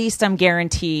at least I'm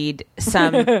guaranteed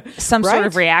some Right. sort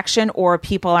of reaction, or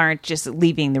people aren't just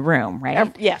leaving the room,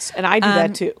 right? Yes, and I do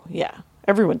that too. Yeah,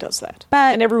 everyone does that.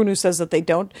 But- and everyone who says that they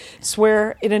don't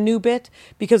swear in a new bit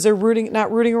because they're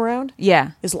not rooting around,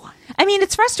 Yeah. is lying. I mean,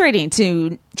 it's frustrating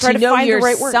to Try to know find the you're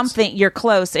right words. something, you're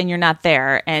close and you're not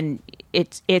there, and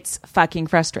it's fucking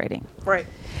frustrating. Right.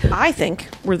 I think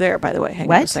we're there. By the way, hang on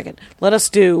What? a second. Let us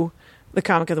do the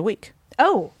comic of the week.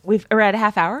 Oh, we're at a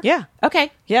half hour? Yeah.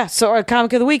 Okay. Yeah, so our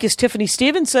comic of the week is Tiffany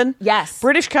Stevenson. Yes.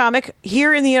 British comic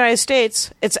here in the United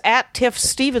States. It's at Tiff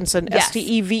Stevenson, Yes.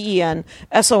 STEVENSON.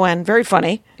 Very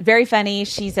funny. Very funny.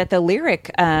 She's at the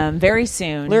Lyric very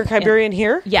soon. Lyric Hyperion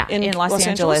here? Yeah, in Los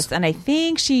Angeles. And I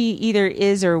think she either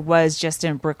is or was just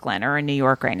in Brooklyn or in New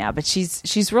York right now. But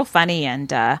she's real funny,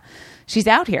 and she's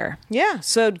out here. Yeah,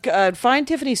 so find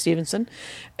Tiffany Stevenson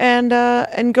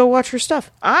and go watch her stuff.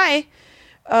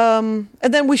 And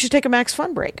then we should take a Max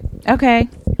Fun break. Okay.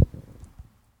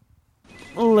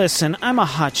 Listen, I'm a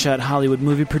hotshot Hollywood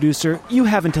movie producer. You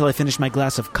have until I finish my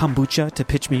glass of kombucha to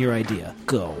pitch me your idea.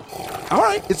 Go. All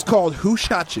right, it's called Who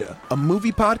Shot Ya?, a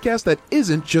movie podcast that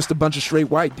isn't just a bunch of straight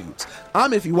white dudes.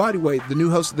 I'm Iffy Whitey, the new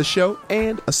host of the show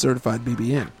and a certified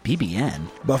BBN. BBN?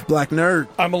 Buff Black Nerd.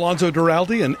 I'm Alonzo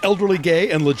Duraldi, an elderly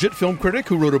gay and legit film critic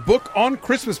who wrote a book on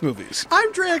Christmas movies.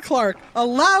 I'm Drea Clark, a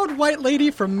loud white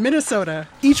lady from Minnesota.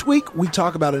 Each week, we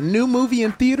talk about a new movie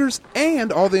in theaters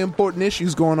and all the important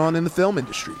issues going on in the film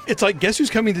industry. It's like Guess Who's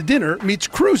Coming to Dinner meets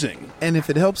cruising. And if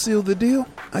it helps seal the deal,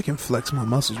 I can flex my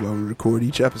muscles while we record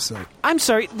each episode. I'm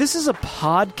sorry, this is a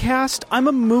podcast? I'm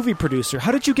a movie producer.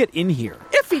 How did you get in here?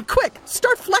 Iffy, quick,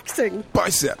 start flexing.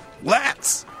 Bicep,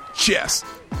 lats, chest.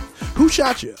 Who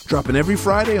Shot Ya? Dropping every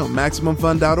Friday on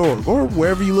MaximumFun.org or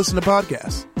wherever you listen to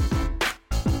podcasts.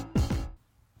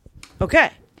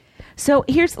 Okay. So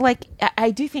here's I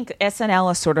do think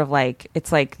SNL is sort of like,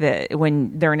 it's like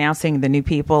when they're announcing the new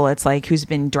people, it's like who's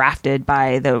been drafted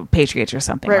by the Patriots or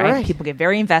something, right? People get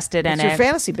very invested in It's it. your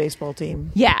fantasy baseball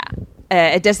team. Yeah.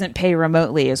 It doesn't pay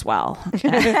remotely as well.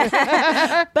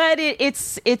 But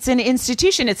it's an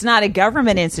institution. It's not a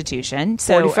government institution.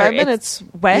 So 45 minutes.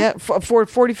 What? Yeah, for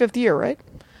 45th year, right?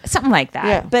 Something like that.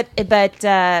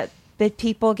 Yeah. But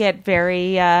people get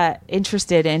very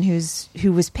interested in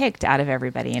who was picked out of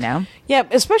everybody, you know? Yeah,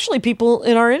 especially people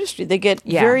in our industry. They get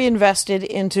Yeah. very invested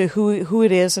into who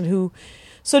it is and who.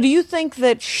 So do you think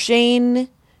that Shane,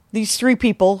 these three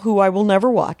people who I will never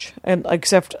watch, and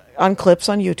except on clips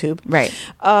on YouTube, Right.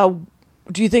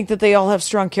 Do you think that they all have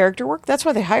strong character work? That's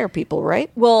why they hire people, right?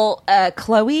 Well,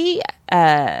 Chloe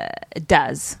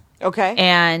does. Okay.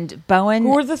 And Bowen.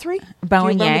 Who are the three?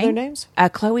 Bowen Do you remember Yang. their names?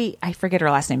 Chloe, I forget her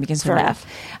last name, begins with Fair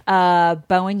an F.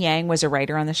 Bowen Yang was a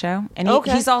writer on the show, and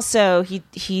he's also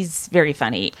he's very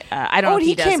funny. I don't know if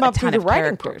he does came a up ton through the of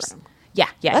writing characters. program. Yeah,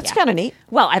 That's kind of neat.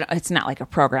 Well, it's not like a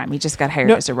program. He just got hired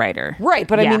No, as a writer, Right,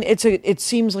 but Yeah. I mean, it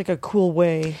seems like a cool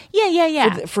way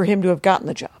yeah. for him to have gotten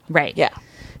the job. Right. Yeah.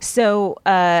 So,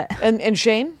 And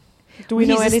Shane? Do we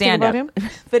know he's a anything about stand-up. him?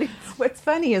 But what's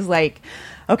funny is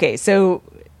okay, so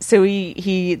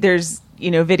he there's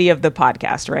video of the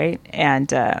podcast, right? And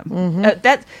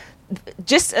that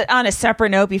just on a separate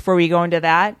note before we go into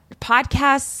that,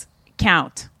 podcasts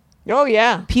count. Oh,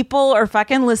 yeah. People are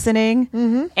fucking listening,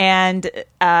 and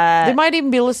They might even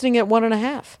be listening at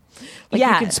 1.5. Like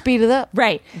Yeah. you can speed it up.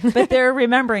 right, but they're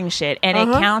remembering shit, and it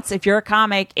counts. If you're a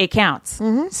comic, it counts.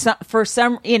 So, for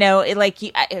some, you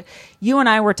and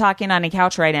I were talking on a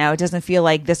couch right now. It doesn't feel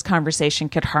like this conversation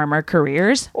could harm our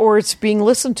careers, Or it's being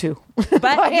listened to. but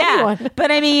by yeah, anyone.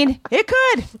 but I mean, it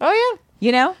could. Oh,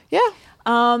 yeah.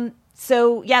 Yeah.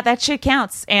 So yeah, that shit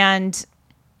counts. And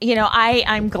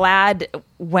I'm glad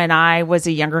when I was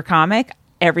a younger comic,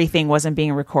 everything wasn't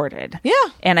being recorded. Yeah.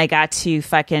 And I got to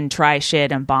fucking try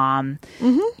shit and bomb,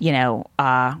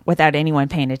 without anyone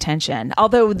paying attention.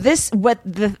 Although what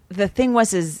the thing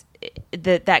was is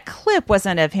that clip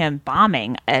wasn't of him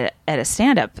bombing at a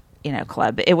stand-up,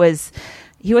 club.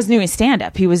 He wasn't doing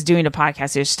stand-up. He was doing a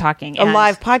podcast. He was talking. A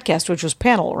live podcast, which was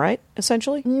panel, right?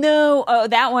 Essentially? No,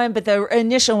 that one, but the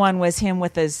initial one was him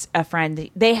with a friend.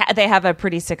 They have a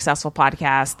pretty successful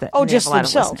podcast. They have just a lot of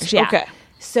themselves. listeners. Yeah. Okay.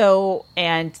 So,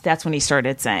 and that's when he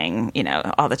started saying,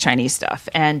 all the Chinese stuff.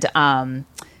 And I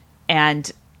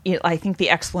think the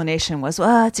explanation was,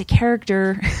 well, it's a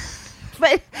character.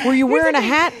 But Were you wearing a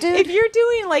hat, dude? if you're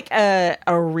doing like a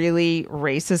really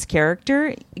racist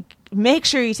character, make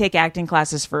sure you take acting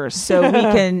classes first so we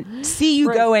can see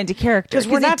you go into character. 'Cause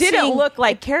we're not it didn't seeing- look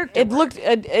like character.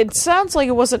 It sounds like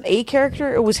it wasn't a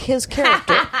character. It was his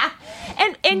character.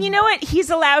 And you know what? He's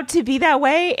allowed to be that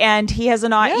way, and he has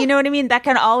an. Yeah. You know what I mean? That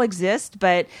can all exist,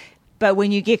 but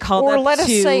when you get called Or up let us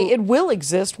to, say it will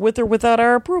exist with or without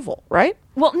our approval, right?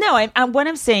 well, no. What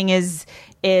I'm saying is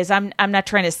I'm not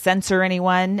trying to censor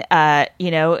anyone.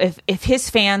 If his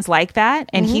fans like that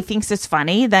and he thinks it's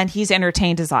funny, then he's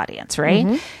entertained his audience,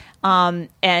 right?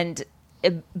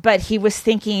 But he was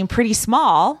thinking pretty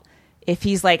small. If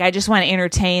he's like, I just want to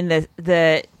entertain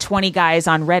the 20 guys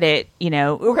on Reddit,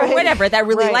 or Right. whatever that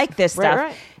really Right. like this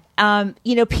Right,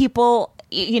 stuff. People,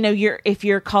 if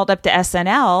you're called up to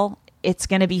SNL, it's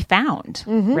going to be found,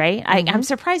 right? I'm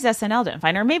surprised SNL didn't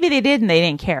find her. Maybe they did and they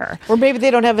didn't care, Or maybe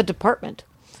they don't have a department.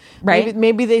 right?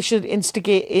 Maybe they should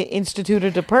institute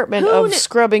a department Who of kn-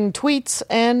 scrubbing tweets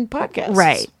and podcasts.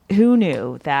 Right. Who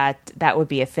knew that would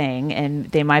be a thing, and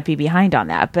they might be behind on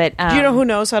that. But Do you know who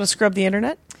knows how to scrub the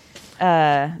internet?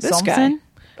 This Solmsen?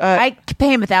 guy. I could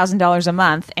pay him $1,000 a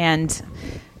month, and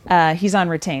he's on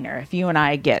retainer. If you and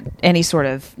I get any sort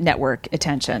of network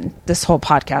attention, this whole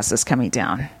podcast is coming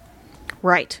down.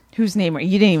 Right. Whose name?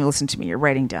 You didn't even listen to me. You're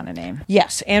writing down a name.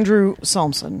 Yes, Andrew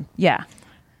Solmsen Yeah.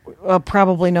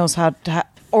 probably knows how to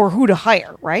or who to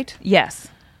hire, right? Yes.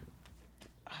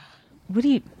 What do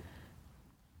you?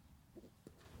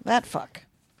 That fuck.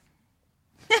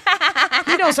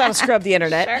 He knows how to scrub the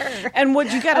internet. Sure. And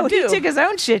what you got to do. He took his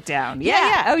own shit down.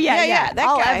 Yeah. Oh, yeah. Yeah, that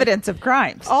All guy. evidence of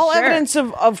crimes. all Sure. evidence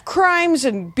of crimes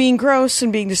and being gross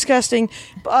and being disgusting.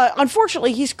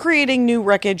 Unfortunately, he's creating new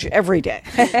wreckage every day.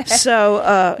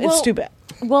 So it's too bad.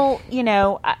 Well,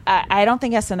 I don't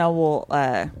think SNL will.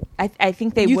 I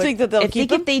think they. You would, think that they'll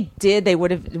keep if they did, they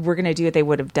would have. We're going to do it. They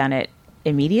would have done it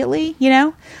immediately.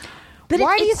 But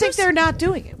Why do you think they're not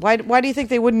doing it? Why do you think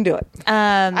they wouldn't do it?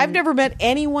 I've never met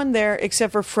anyone there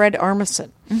except for Fred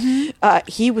Armisen.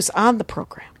 He was on the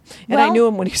program, and I Well- knew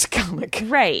him when he was a comic.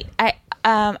 Right.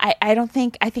 I don't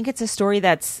think. I think it's a story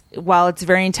that's, while it's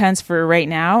very intense for right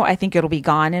now, I think it'll be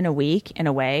gone in a week in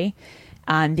a way,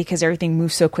 because everything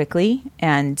moves so quickly,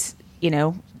 and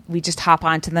we just hop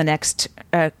on to the next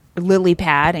lily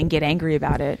pad and get angry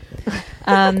about it.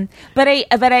 But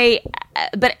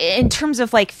in terms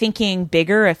of like thinking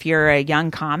bigger, if you're a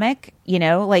young comic,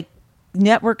 like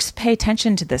networks pay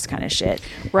attention to this kind of shit,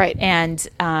 Right. And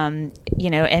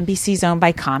NBC's owned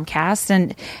by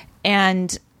Comcast,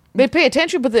 and They pay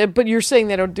attention, but you're saying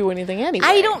they don't do anything anyway.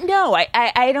 I don't know.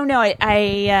 I don't know.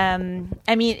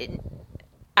 I mean,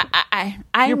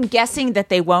 I'm guessing that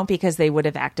they won't, because they would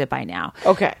have acted by now.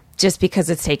 Okay. Just because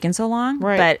it's taken so long.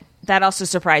 Right. But that also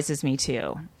surprises me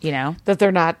too, That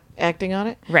they're not acting on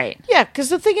it? Right. Yeah, because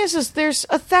the thing is there's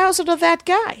 1,000 of that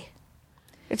guy.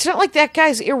 It's not like that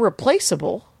guy's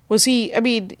irreplaceable. Was he? I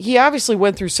mean, he obviously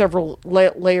went through several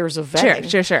layers of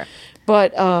vetting. Sure.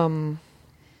 But,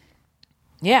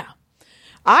 yeah.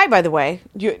 By the way,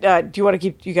 do you want to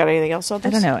keep, you got anything else on I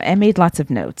this? don't know. I made lots of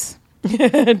notes.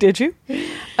 Did you?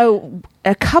 Oh,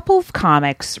 a couple of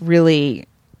comics really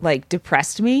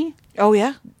depressed me. Oh,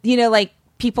 yeah? Like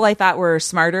people I thought were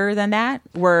smarter than that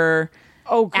were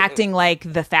acting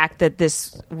like the fact that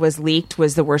this was leaked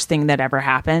was the worst thing that ever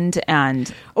happened.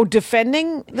 And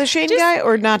defending the Shane guy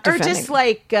or not defending? Or just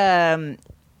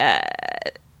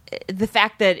the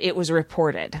fact that it was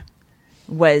reported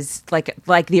was like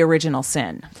the original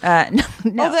sin. No.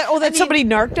 That somebody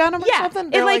narked on him or Yeah,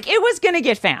 something? it was going to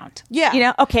get found.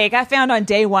 Yeah. Okay, it got found on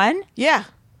day one. Yeah.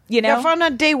 Got found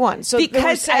on day one. So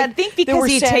Because I think because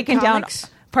he had taken down.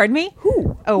 Pardon me?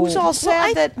 Who? Oh, Who's all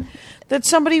sad that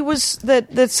somebody was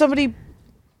that somebody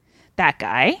that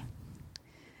guy,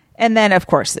 and then of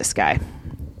course this guy.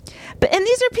 And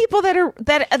these are people that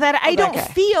I don't guy.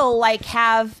 feel like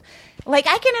have. Like,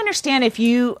 I can understand if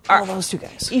you are those two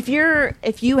guys. If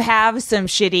you have some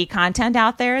shitty content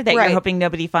out there that Right. you're hoping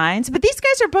nobody finds, but these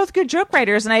guys are both good joke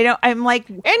writers, and I'm like,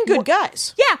 and good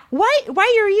guys. Yeah, why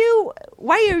are you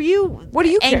What do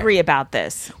you care? angry about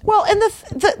this? Well, and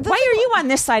Why are you on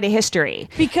this side of history?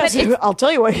 Because But it's- I'll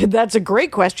tell you what, that's a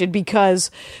great question,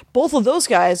 because both of those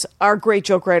guys are great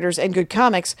joke writers and good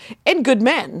comics and good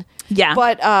men. Yeah.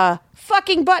 But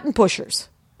fucking button pushers.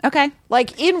 okay,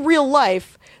 Like in real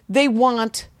life, they've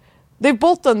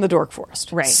both done the Dork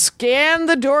Forest. Right. Scan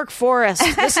the Dork Forest.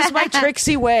 This is my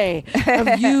tricksy way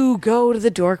of you go to the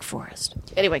Dork Forest.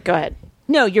 Anyway, go ahead.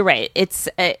 no, you're right. It's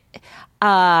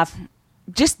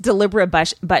just deliberate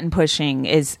button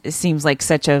pushing seems like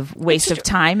such a waste of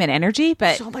time and energy.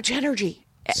 But So much energy.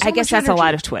 I guess that's a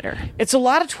lot of Twitter. It's a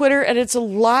lot of Twitter, and it's a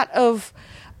lot of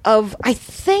I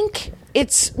think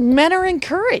it's men are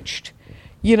encouraged,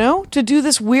 to do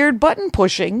this weird button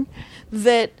pushing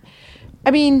that,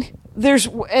 I mean, there's,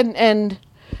 and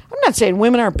I'm not saying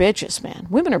women are bitches, man.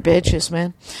 Women are bitches,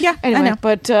 man. Yeah, I anyway,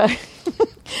 know.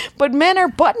 but men are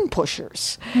button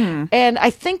pushers. And I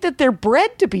think that they're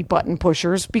bred to be button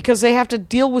pushers because they have to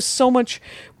deal with so much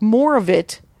more of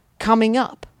it coming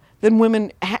up than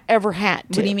women ever had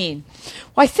to. What do you mean?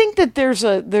 Well, I think that there's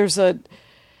a,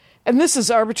 and this is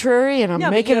arbitrary, and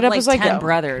I'm making it up as I 10 go.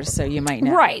 brothers, so you might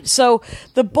know. Right. So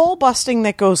the bull busting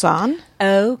that goes on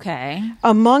Okay.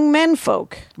 among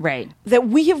menfolk Right. that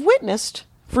we have witnessed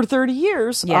for 30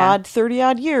 years, Yeah. 30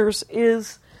 odd years,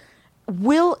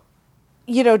 will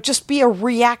just be a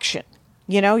reaction.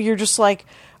 You're just like,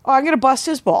 oh, I'm going to bust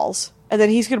his balls, and then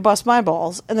he's going to bust my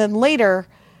balls, and then later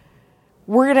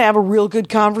we're going to have a real good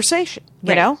conversation, you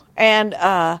Right. know?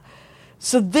 And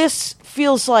so this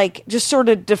feels like just sort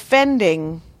of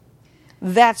defending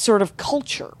that sort of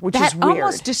culture, which That is weird.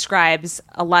 almost describes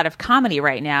a lot of comedy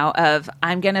right now of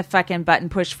I'm going to fucking button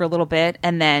push for a little bit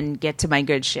and then get to my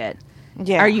good shit.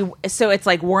 Yeah. So it's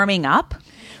like warming up?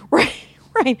 Right.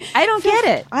 Right. I don't get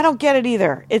it. I don't get it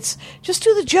either. It's just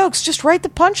do the jokes. Just write the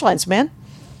punchlines, man.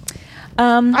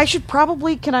 I should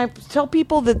probably, can I tell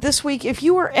people that this week, if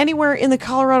you are anywhere in the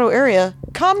Colorado area,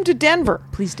 come to Denver.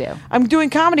 Please do. I'm doing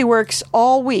Comedy Works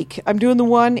all week. I'm doing the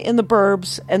one in the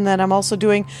Burbs, and then I'm also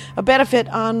doing a benefit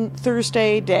on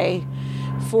Thursday day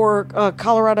for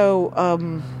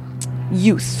Colorado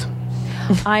youth.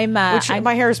 I'm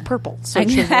My hair is purple, so it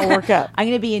should all work out. I'm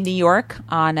going to be in New York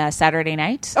on Saturday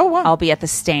night. Oh, wow. I'll be at the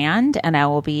Stand, and I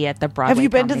will be at the Broadway. Have you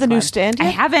been to Comedy the new Club. Stand I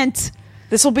yet? haven't.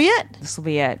 This will be it. This will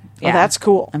be it. Oh, that's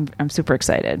cool. I'm super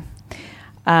excited.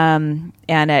 And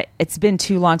it's been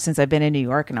too long since I've been in New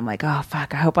York, and I'm like, oh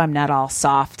fuck, I hope I'm not all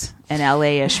soft and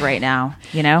LA-ish right now.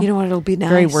 You know what? It'll be nice.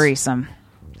 Very worrisome.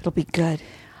 It'll be good.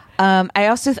 I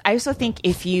also think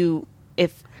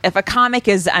if a comic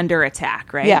is under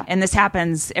attack, right? Yeah. And this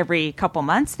happens every couple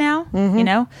months now, you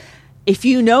know, if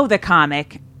you know the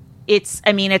comic,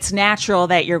 it's natural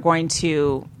that you're going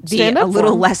to be Stand up a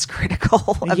little for 'em. less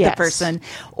critical of the Yes. person,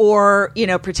 or, you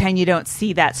know, pretend you don't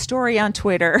see that story on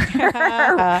Twitter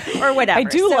or whatever. I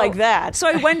do like that. So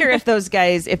I wonder if those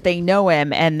guys, if they know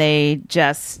him and they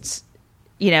just,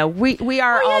 you know, we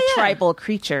are all tribal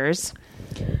creatures.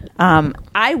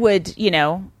 I would, you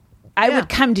know, I would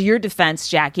come to your defense,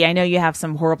 Jackie. I know you have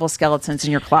some horrible skeletons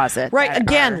in your closet. Right.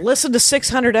 Again, listen to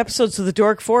 600 episodes of The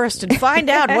Dork Forest and find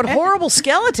out what horrible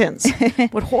skeletons.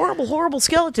 What horrible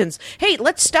skeletons. Hey,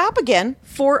 let's stop again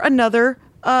for another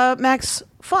Max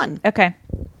Fun. Okay.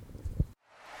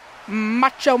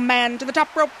 Macho Man to the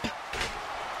top rope.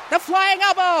 The flying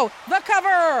elbow. The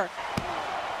cover.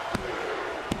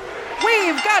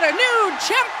 We've got a new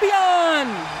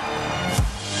champion.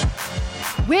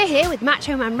 We're here with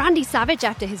Macho Man Randy Savage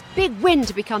after his big win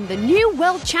to become the new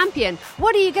world champion.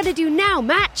 What are you going to do now,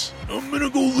 Match? I'm gonna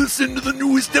go listen to the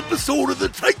newest episode of the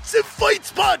Tights and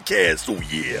Fights podcast, oh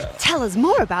yeah. Tell us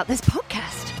more about this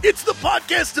podcast. It's the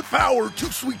podcast of power,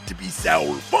 too sweet to be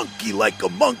sour, funky like a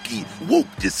monkey, woke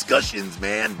discussions,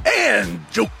 man, and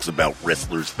jokes about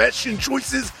wrestlers' fashion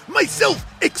choices, myself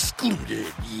excluded,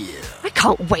 yeah. I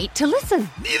can't wait to listen.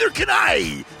 Neither can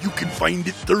I. You can find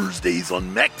it Thursdays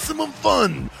on Maximum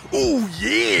Fun. Oh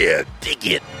yeah, dig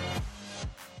it.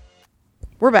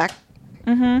 We're back.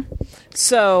 Mm-hmm.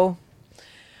 So,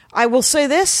 I will say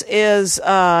this is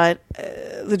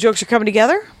the jokes are coming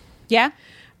together. Yeah.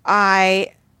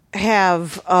 I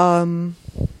have I've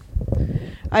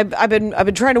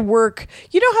been trying to work.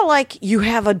 You know how like you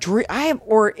have a dream.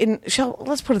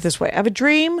 Let's put it this way. I have a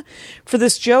dream for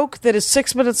this joke that is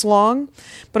 6 minutes long,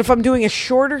 but if I'm doing a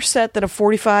shorter set than a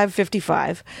 45,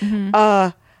 55,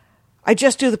 I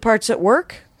just do the parts that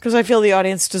work because I feel the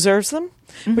audience deserves them.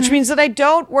 Which means that I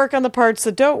don't work on the parts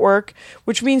that don't work,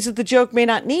 which means that the joke may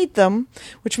not need them,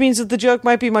 which means that the joke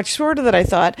might be much shorter than I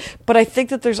thought, but I think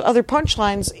that there's other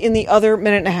punchlines in the other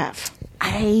minute and a half.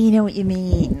 I know what you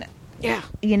mean. Yeah.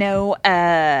 You know,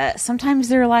 sometimes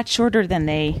they're a lot shorter than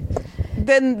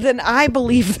than I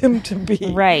believe them to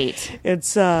be. Right.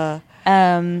 It's yeah,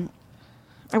 and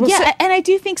I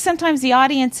do think sometimes the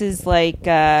audience is like,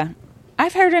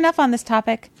 I've heard enough on this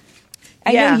topic.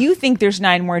 I know you think there's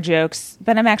 9 more jokes,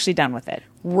 but I'm actually done with it.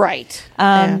 Right.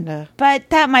 But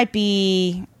that might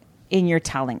be in your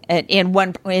telling, in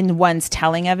one's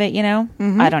telling of it. You know,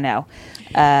 I don't know.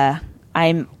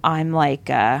 I'm like,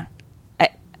 go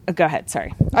ahead.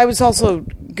 Sorry. I was also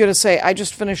gonna say I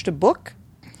just finished a book.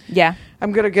 Yeah.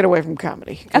 I'm gonna get away from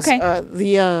comedy. Okay. I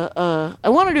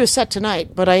want to do a set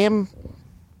tonight, but I'm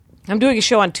doing a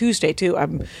show on Tuesday, too.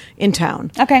 I'm in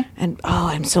town. Okay. And,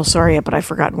 I'm so sorry, but I've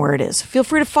forgotten where it is. Feel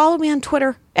free to follow me on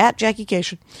Twitter,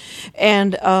 @JackieCation.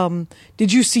 And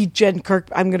did you see Jen Kirk?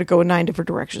 I'm going to go in 9 different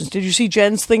directions. Did you see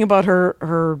Jen's thing about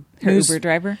her news? Uber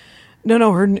driver?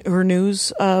 No, her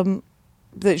news,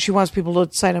 that she wants people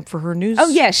to sign up for her news. Oh,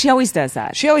 yeah, she always does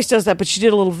that. She always does that, but she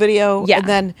did a little video. Yeah. And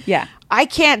then Yeah. I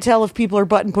can't tell if people are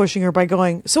button pushing her by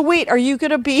going, so wait, are you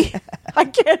going to be... I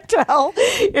can't tell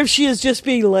if she is just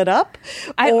being lit up.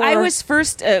 I was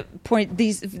first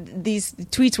these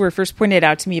tweets were first pointed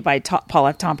out to me by Paul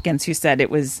F. Tompkins, who said it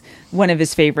was one of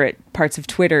his favorite parts of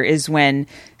Twitter is when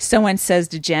someone says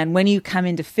to Jen, when you come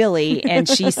into Philly, and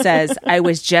she says, I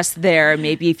was just there.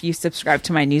 Maybe if you subscribe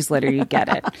to my newsletter, you get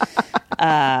it.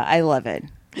 I love it.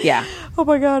 Yeah. Oh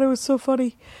my God, it was so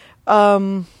funny.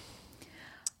 I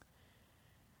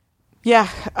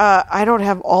don't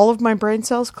have all of my brain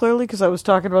cells clearly because I was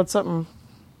talking about something.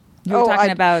 You were talking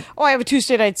about... Oh, I have a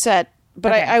Tuesday night set,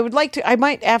 but Okay. I would like to... I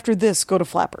might, after this, go to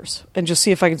Flappers and just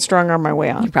see if I can strong arm my way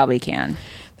on. You probably can.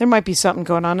 There might be something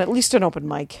going on, at least an open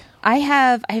mic. I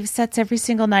have sets every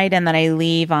single night, and then I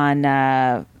leave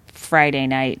on Friday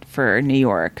night for New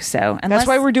York. So That's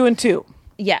why we're doing 2.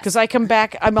 Yeah. Because I come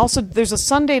back... There's a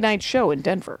Sunday night show in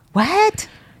Denver. What?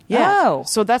 Yeah. Oh.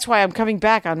 So that's why I'm coming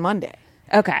back on Monday.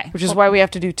 Okay. Which is why we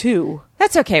have to do 2.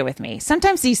 That's okay with me.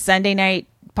 Sometimes these Sunday night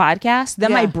podcasts,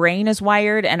 then my brain is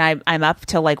wired and I'm up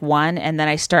till like 1, and then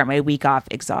I start my week off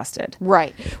exhausted.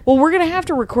 Right. Well, we're going to have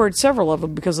to record several of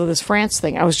them because of this France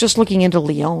thing. I was just looking into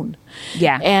Lyon.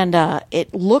 Yeah. And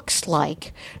it looks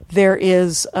like there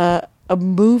is a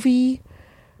movie.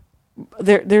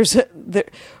 There's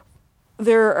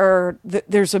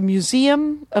a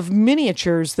museum of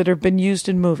miniatures that have been used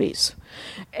in movies.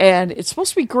 And it's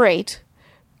supposed to be great,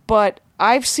 but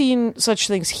I've seen such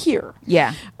things here.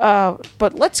 Yeah.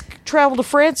 But let's travel to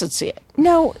France and see it.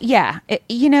 No, yeah.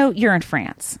 You're in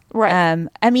France. Right.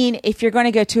 I mean, if you're going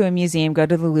to go to a museum, go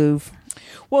to the Louvre.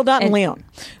 Well, not in Lyon.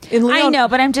 In Lyon, I know,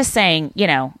 but I'm just saying,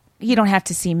 you don't have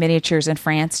to see miniatures in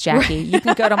France, Jackie. You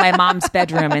can go to my mom's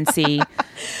bedroom and see.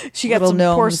 She got little some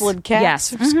gnomes. porcelain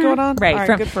cats. Yes. What's going on? Right.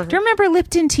 All good for her. Do you remember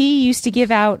Lipton Tea used to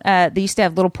give out? They used to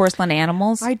have little porcelain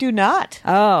animals. I do not.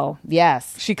 Oh,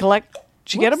 yes. She get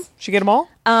them? She get them all?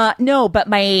 No, but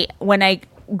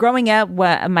growing up,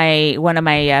 one of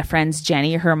my friends,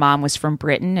 Jenny, her mom was from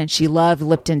Britain, and she loved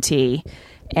Lipton tea.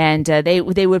 And they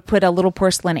would put a little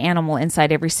porcelain animal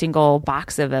inside every single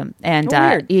box of them, and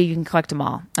you can collect them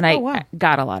all. And I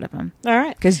got a lot of them. All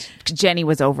right, because Jenny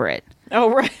was over it. Oh,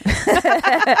 right.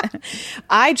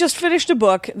 I just finished a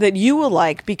book that you will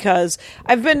like because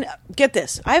I've been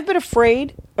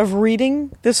afraid of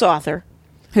reading this author.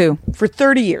 Who? For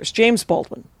 30 years, James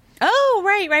Baldwin. Oh,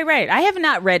 right. I have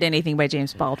not read anything by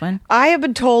James Baldwin. I have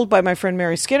been told by my friend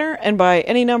Mary Skinner and by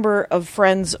any number of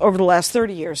friends over the last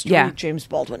 30 years to read James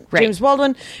Baldwin. Right. James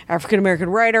Baldwin, African-American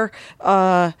writer.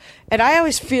 And I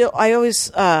always felt,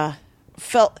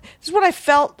 this is what I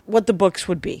felt what the books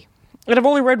would be. And I've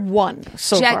only read one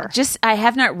so far. I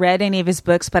have not read any of his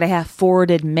books, but I have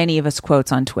forwarded many of his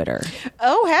quotes on Twitter.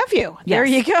 Oh, have you? Yes. There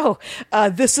you go.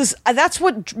 That's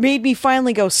what made me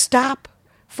finally go, stop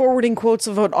forwarding quotes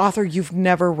of an author you've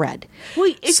never read.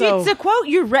 Well, if it's a quote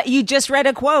you just read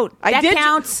a quote. That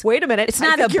counts. Wait a minute. It's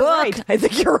not a book. Right. I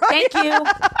think you're right. Thank you.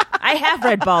 I have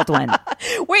read Baldwin.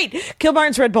 Wait,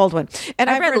 Kilmartin's read Baldwin. And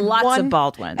I've read lots of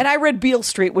Baldwin. And I read Beale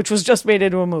Street, which was just made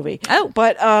into a movie. Oh.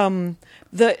 But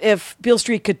If Beale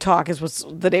Street Could Talk is what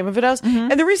the name of it is.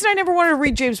 Mm-hmm. And the reason I never wanted to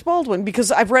read James Baldwin,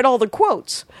 because I've read all the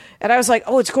quotes. And I was like,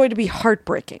 it's going to be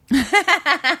heartbreaking.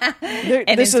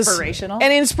 Inspirational.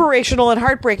 And inspirational and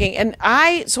heartbreaking. And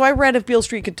so I read If Beale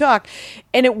Street Could Talk,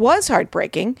 and it was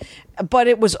heartbreaking, but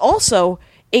it was also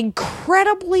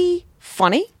incredibly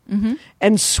funny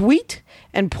and sweet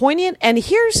and poignant. And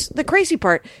here's the crazy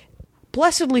part.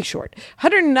 Blessedly short.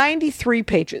 193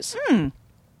 pages.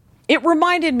 It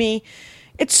reminded me,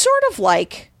 it's sort of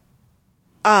like,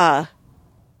 I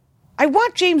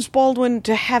want James Baldwin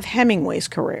to have Hemingway's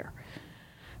career.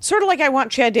 Sort of like I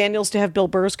want Chad Daniels to have Bill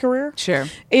Burr's career. Sure.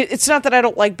 It's not that I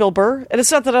don't like Bill Burr, and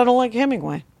it's not that I don't like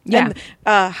Hemingway. Yeah.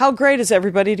 And how great is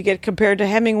everybody to get compared to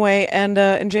Hemingway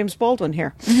and James Baldwin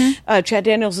here? Chad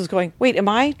Daniels is going, wait, am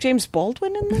I James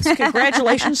Baldwin in this?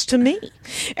 Congratulations to me.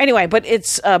 Anyway, but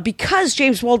it's because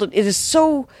James Baldwin, it is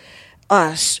so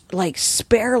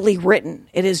sparely written.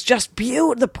 It is just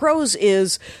beautiful. The prose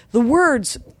is, the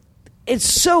words, it's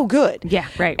so good. Yeah,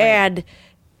 right. And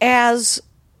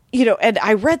and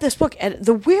I read this book, and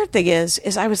the weird thing is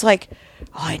I was like,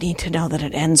 I need to know that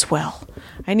it ends well.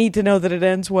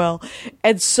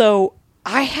 And so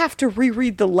I have to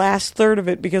reread the last third of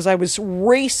it because I was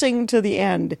racing to the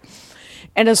end.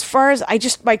 And as far as I'm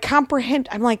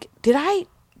like,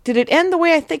 did it end the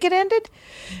way I think it ended?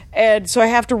 And so I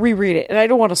have to reread it, and I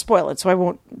don't want to spoil it, so I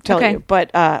won't tell you.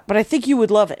 But I think you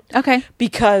would love it. Okay.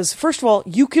 Because first of all,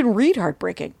 you can read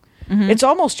heartbreaking. It's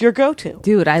almost your go-to.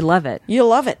 Dude, I love it. You'll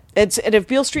love it. And If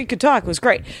Beale Street Could Talk was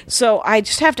great. So I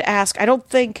just have to ask, I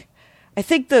think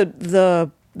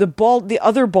the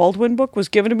other Baldwin book was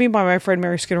given to me by my friend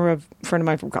Mary Skinner, a friend of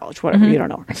mine from college, whatever, you don't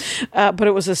know her. But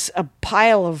it was a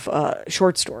pile of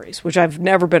short stories, which I've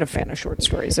never been a fan of short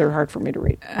stories. They're hard for me to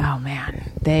read. Oh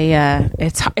man.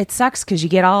 It sucks because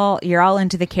you're all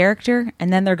into the character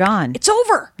and then they're gone. It's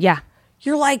over. Yeah.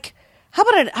 You're like, how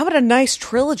about a nice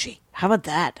trilogy? How about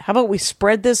that? How about we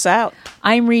spread this out?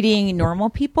 I'm reading Normal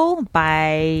People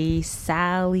by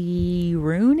Sally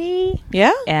Rooney.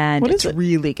 Yeah? And What is it's it?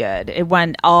 really good. It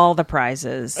won all the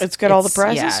prizes. It's got all the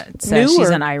prizes? Yeah. New She's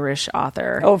or- an Irish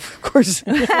author. Oh, of course.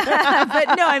 But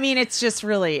no, I mean, it's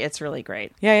really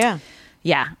great. Yeah.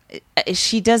 Yeah.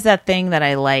 She does that thing that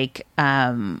I like,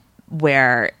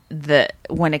 where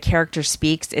when a character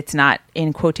speaks, it's not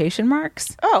in quotation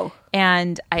marks. Oh.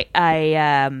 And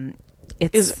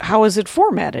How is it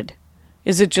formatted?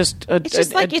 Is it just it's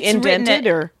just like it's indented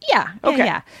written, or? Yeah. Okay.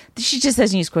 Yeah. She just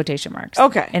doesn't use quotation marks.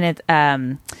 Okay. And it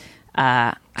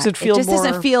Does it feel just more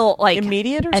doesn't feel like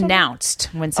immediate or something? announced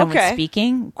when someone's Okay.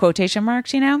 speaking, quotation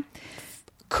marks,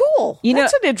 Cool.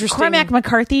 That's an interesting. Cormac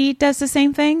McCarthy does the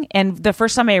same thing. And the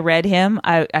first time I read him,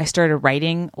 I started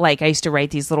writing, I used to write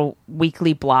these little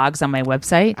weekly blogs on my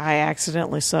website. I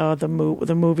accidentally saw the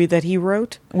movie that he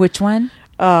wrote. Which one?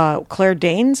 Claire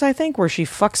Danes, I think, where she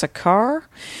fucks a car.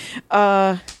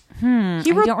 I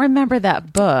don't remember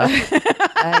that book.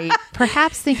 I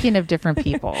perhaps thinking of different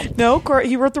people. No,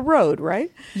 he wrote The Road,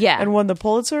 right? Yeah. And won the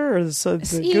Pulitzer or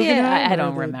the Guggenheim? I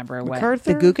don't or remember what.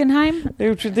 MacArthur? The Guggenheim?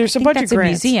 There's a think bunch that's of a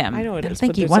grants. museum. I know it is. I think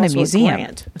but he there's won a also museum.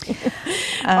 grant.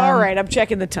 All right, I'm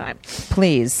checking the time.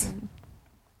 Please.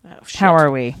 Oh, shit. How are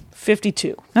we?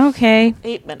 52. Okay.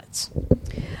 8 minutes.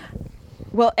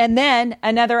 Well, and then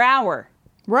another hour.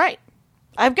 Right.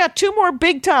 I've got 2 more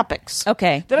big topics.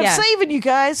 Okay. That I'm yeah. saving, you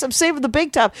guys. I'm saving the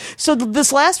big top. So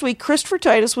this last week, Christopher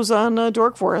Titus was on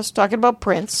Dork Forest talking about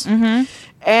Prince. Mm-hmm.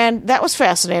 And that was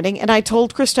fascinating. And I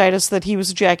told Chris Titus that he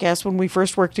was a jackass when we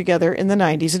first worked together in the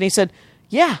 90s. And he said,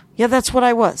 yeah, that's what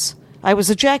I was. I was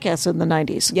a jackass in the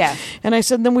 90s. Yeah. And I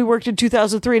said, then we worked in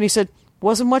 2003. And he said,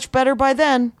 wasn't much better by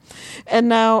then. And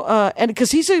now, and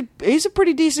because he's a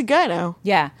pretty decent guy now.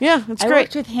 Yeah. Yeah, it's I great.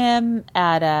 worked with him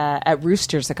at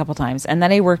Roosters a couple times, and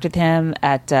then I worked with him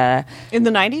at In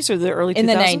the 90s or the early 2000s? in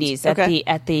the 90s Okay.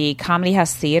 at the Comedy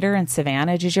House Theater in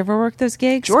Savannah. Did you ever work those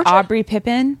gigs? Georgia? Aubrey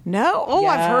Pippin. No. Oh,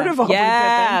 I've heard of Aubrey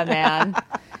Yeah, Pippin. man.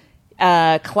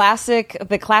 The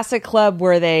classic club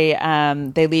where they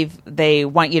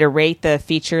want you to rate the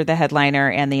feature, the headliner,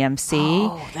 and the MC.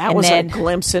 Oh, that And was then, a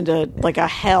glimpse into like a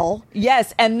hell.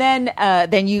 yes, and then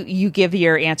you give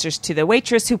your answers to the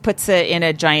waitress who puts it in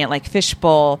a giant like fish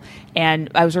bowl.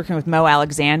 And I was working with Mo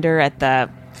Alexander at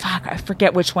I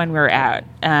forget which one we were at.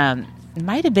 It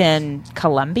might have been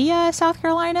Columbia, South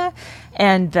Carolina,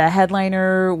 and the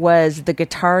headliner was the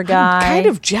guitar guy. I'm kind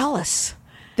of jealous.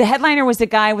 The headliner was the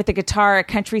guy with the guitar, a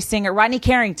country singer, Rodney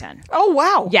Carrington. Oh,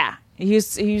 wow. Yeah, he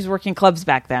was working clubs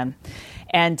back then,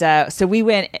 and so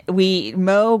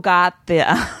Mo got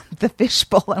the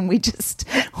fishbowl, and we just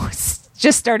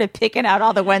started picking out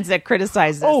all the ones that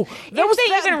criticized us. Oh,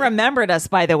 they even remembered us,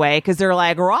 by the way, because they're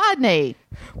like, Rodney.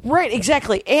 Right,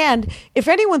 exactly. And if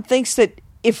anyone thinks that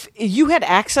if you had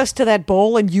access to that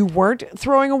bowl and you weren't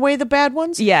throwing away the bad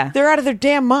ones, Yeah. they're out of their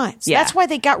damn minds. Yeah. That's why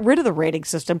they got rid of the rating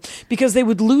system, because they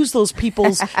would lose those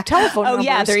people's telephone numbers.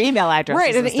 Yeah, their email addresses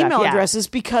Right, and and stuff, email yeah. addresses,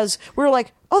 because we were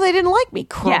like, oh, they didn't like me,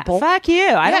 crumple. Yeah, fuck you.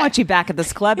 I Yeah. don't want you back at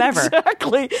this club ever.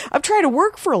 Exactly. I'm trying to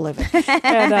work for a living.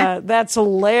 And that's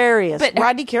hilarious. But-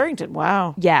 Rodney Carrington,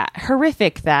 wow. Yeah,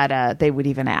 horrific that they would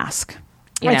even ask.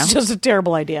 You know? It's just a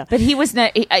terrible idea. But he was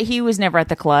he was never at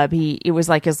the club. It was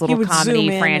like his little would zoom comedy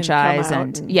in and franchise, come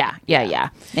out and- yeah.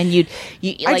 And you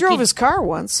I like, drove his car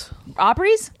once.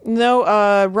 Aubrey's.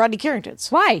 No, Rodney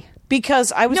Carrington's. Why?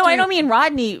 Because I was No, I don't mean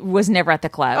Rodney was never at the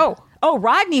club. Oh,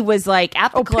 Rodney was like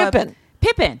at the club.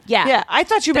 Pippin, yeah. Yeah, I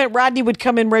thought you meant Rodney would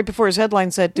come in right before his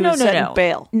headline set, do a set and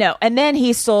bail. No, and then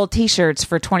he sold T-shirts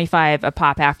for $25 a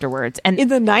pop afterwards. And In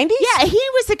the 90s? yeah, he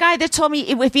was the guy that told me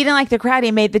if he didn't like the crowd,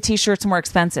 he made the T-shirts more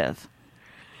expensive.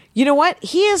 You know what?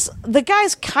 The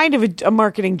guy's kind of a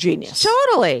marketing genius.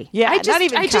 Totally. Yeah, I just, not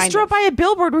even I just kind drove of. by a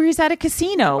billboard where he's at a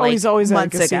casino. Oh, he's always at a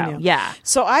months casino. ago. Yeah.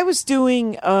 So I was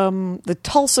doing the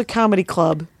Tulsa Comedy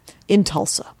Club in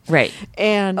Tulsa. Right.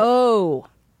 And Oh.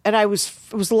 it was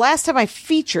the last time I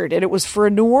featured, and it was for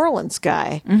a New Orleans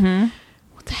guy. Mm-hmm.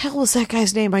 What the hell was that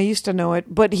guy's name? I used to know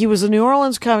it, but he was a New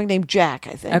Orleans comic named Jack,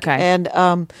 I think. Okay.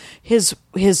 And his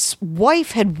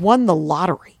wife had won the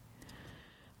lottery.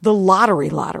 The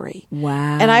lottery.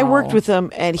 Wow. And I worked with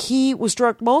him, and he was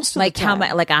drunk most of Like the how time.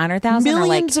 much? Like 100,000?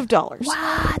 Millions or like, of dollars.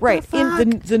 What Right.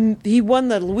 the He won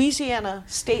the Louisiana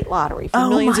state lottery for Oh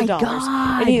millions my of dollars.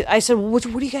 God. And I said, well, what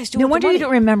are you guys doing No with the wonder you money?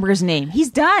 don't remember his name.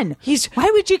 He's done. Why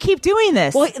would you keep doing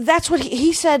this? Well, that's what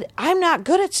he said. I'm not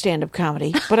good at stand-up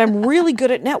comedy, but I'm really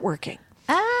good at networking.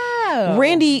 Oh.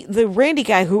 The Randy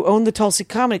guy who owned the Tulsa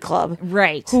Comedy Club,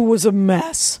 Right. who was a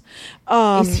mess.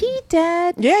 Is he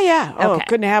dead? Yeah. Oh, Okay.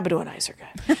 couldn't happen to a nicer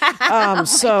guy.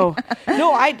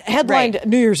 I headlined Right.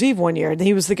 New Year's Eve one year, and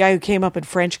he was the guy who came up and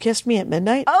French kissed me at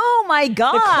midnight. Oh my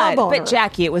God. club owner. But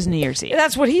Jackie, it was New Year's Eve.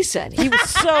 That's what he said. He was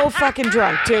so fucking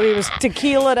drunk too. He was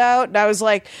tequilaed out, and I was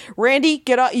like, "Randy,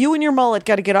 get off! You and your mullet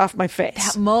got to get off my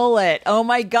face." That mullet. Oh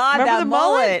my God. Remember that the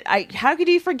mullet? How could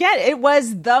you forget? It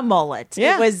was the mullet.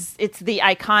 Yeah. It's the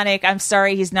iconic. I'm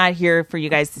sorry he's not here for you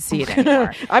guys to see it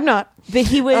anymore. I'm not. But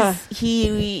he was,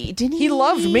 he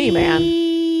loved me, man.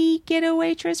 Get a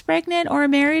waitress pregnant or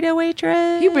married a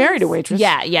waitress? He married a waitress.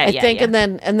 Yeah. I think,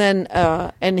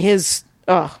 yeah. and his.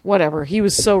 Whatever. He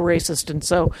was so racist. And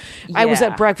so I was Yeah.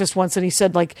 at breakfast once, and he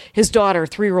said, like, his daughter,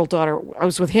 3-year-old daughter, I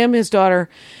was with him, his daughter,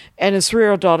 and his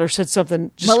 3-year-old daughter said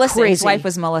something just Melissa, crazy. his wife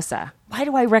was Melissa. Why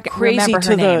do I crazy remember to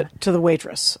her name? the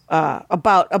waitress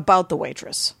about the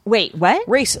waitress. Wait, what?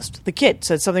 Racist. The kid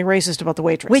said something racist about the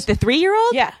waitress. Wait, the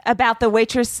 3-year-old? Yeah. About the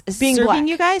waitress Being serving black.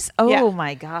 you guys? Oh Yeah.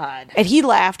 my God. And he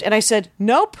laughed, and I said,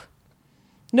 "Nope,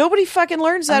 nobody fucking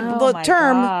learns that Oh, my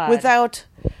term God. without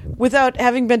without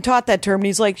having been taught that term. And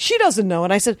he's like, she doesn't know.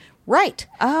 And I said, right.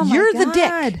 Oh, my You're the God.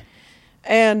 dick.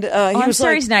 And he I'm was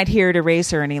sorry like, he's not here to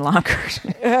raise her any longer.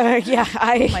 oh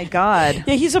my God.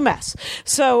 Yeah, he's a mess.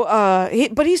 So,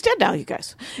 but he's dead now, you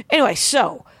guys. Anyway,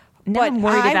 so. Now but I'm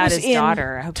worried I about was his in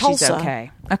daughter. I hope Tulsa. she's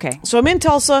okay. Okay. So I'm in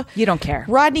Tulsa. You don't care.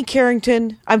 Rodney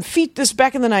Carrington. This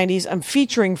back in the 90s. I'm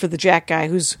featuring for the Jack guy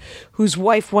whose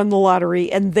wife won the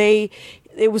lottery, and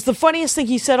it was the funniest thing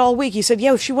he said all week. He said,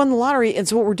 yeah, she won the lottery. And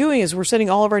so what we're doing is we're sending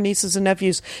all of our nieces and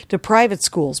nephews to private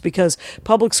schools because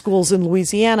public schools in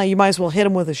Louisiana, you might as well hit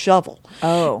them with a shovel.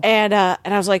 Oh. And I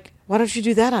was like, why don't you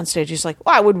do that on stage? He's like,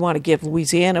 well, I wouldn't want to give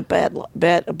Louisiana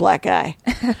a black eye.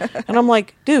 And I'm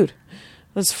like, dude,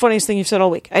 that's the funniest thing you've said all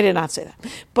week. I did not say that.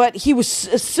 But he was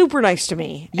super nice to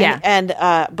me.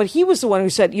 Yeah. But he was the one who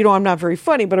said, I'm not very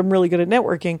funny, but I'm really good at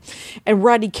networking. And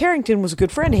Rodney Carrington was a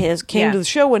good friend of his, came to the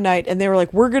show one night, and they were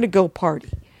like, we're going to go party.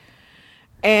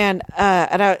 And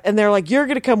they're like, you're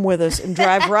going to come with us and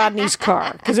drive Rodney's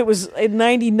car. Because it was in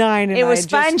 99. And it was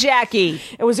fun, Jackie.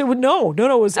 It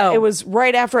was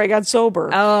right after I got sober.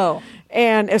 Oh.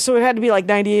 And so it had to be like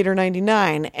 98 or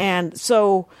 99. And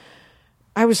so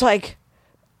I was like,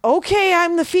 okay,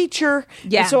 I'm the feature.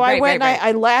 Yeah. And so I went right. and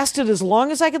I lasted as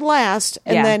long as I could last.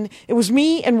 And then it was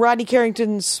me and Rodney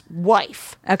Carrington's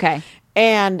wife. Okay.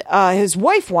 And his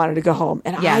wife wanted to go home,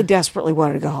 and I desperately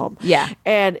wanted to go home. Yeah.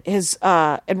 And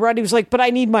and Rodney was like, "But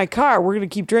I need my car. We're going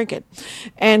to keep drinking."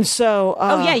 And so,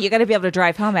 you got to be able to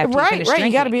drive home after you finish drinking.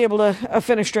 You got to be able to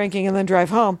finish drinking and then drive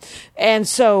home. And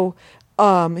so,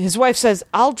 his wife says,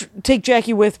 "I'll take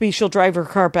Jackie with me. She'll drive her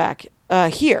car back."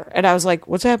 Here. And I was like,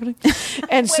 what's happening?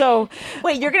 And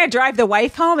Wait, you're going to drive the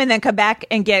wife home and then come back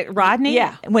and get Rodney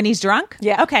when he's drunk?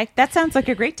 Yeah. Okay. That sounds like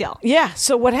a great deal. Yeah.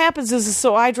 So what happens is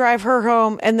so I drive her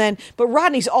home but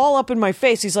Rodney's all up in my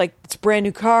face. He's like, it's a brand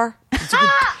new car.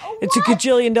 It's a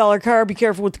gajillion-dollar car. Be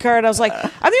careful with the car. And I was like, I'm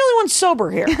the only one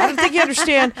sober here. I don't think you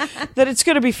understand that it's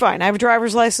going to be fine. I have a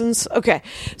driver's license. Okay.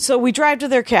 So we drive to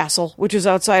their castle, which is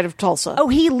outside of Tulsa. Oh,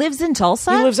 he lives in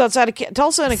Tulsa? He lives outside of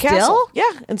Tulsa in a castle.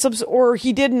 Yeah. Or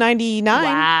he did in 99.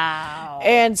 Wow.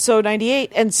 And so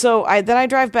 98. And so then I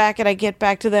drive back and I get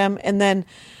back to them. And then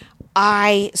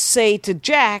I say to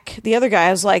Jack, the other guy,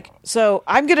 I was like, so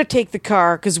I'm going to take the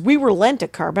car because we were lent a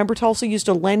car. Remember Tulsa used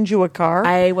to lend you a car?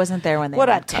 I wasn't there when they What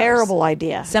a lent cars. terrible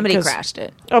idea. Somebody crashed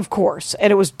it. Of course.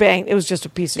 And it was banged. It was just a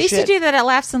piece of They shit. used to do that at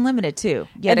Laughs Unlimited, too.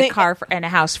 You had a car and a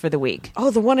house for the week.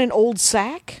 Oh, the one in Old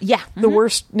Sac? Yeah. The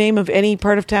worst name of any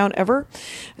part of town ever?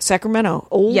 Sacramento.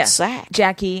 Old Sac.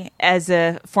 Jackie, as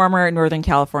a former Northern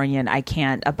Californian, I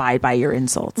can't abide by your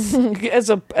insults. As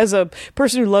a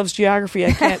person who loves geography,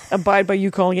 I can't abide by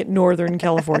you calling it Northern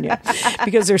California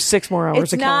because there's 6 more hours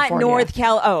it's of not California. North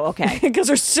Cal. Oh, okay. Because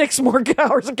there's 6 more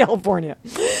hours of California.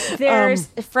 There's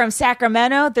from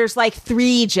Sacramento. There's like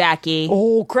 3, Jackie.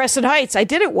 Oh, Crescent Heights. I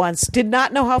did it once. Did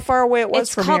not know how far away it was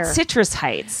it's from called here. Citrus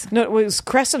Heights. No, it was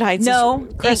Crescent Heights. No,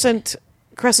 Crescent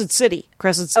City.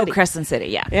 Oh, Crescent City.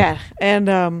 Yeah. Yeah.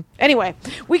 And anyway,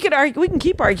 we could argue. We can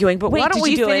keep arguing, but Wait, why don't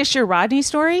we did you do finish your Rodney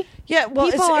story? Yeah,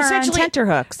 well, people are on essentially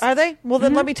tenterhooks. Are they? Well,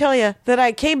 then let me tell you that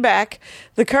I came back,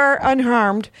 the car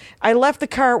unharmed. I left the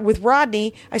car with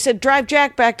Rodney. I said, drive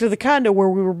Jack back to the condo where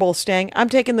we were both staying. I'm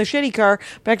taking the shitty car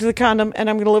back to the condo, and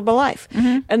I'm going to live my life.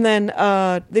 And then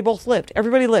they both lived.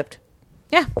 Everybody lived.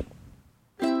 Yeah.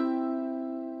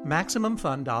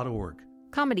 MaximumFun.org.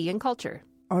 Comedy and culture.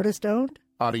 Artist owned.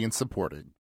 Audience supported.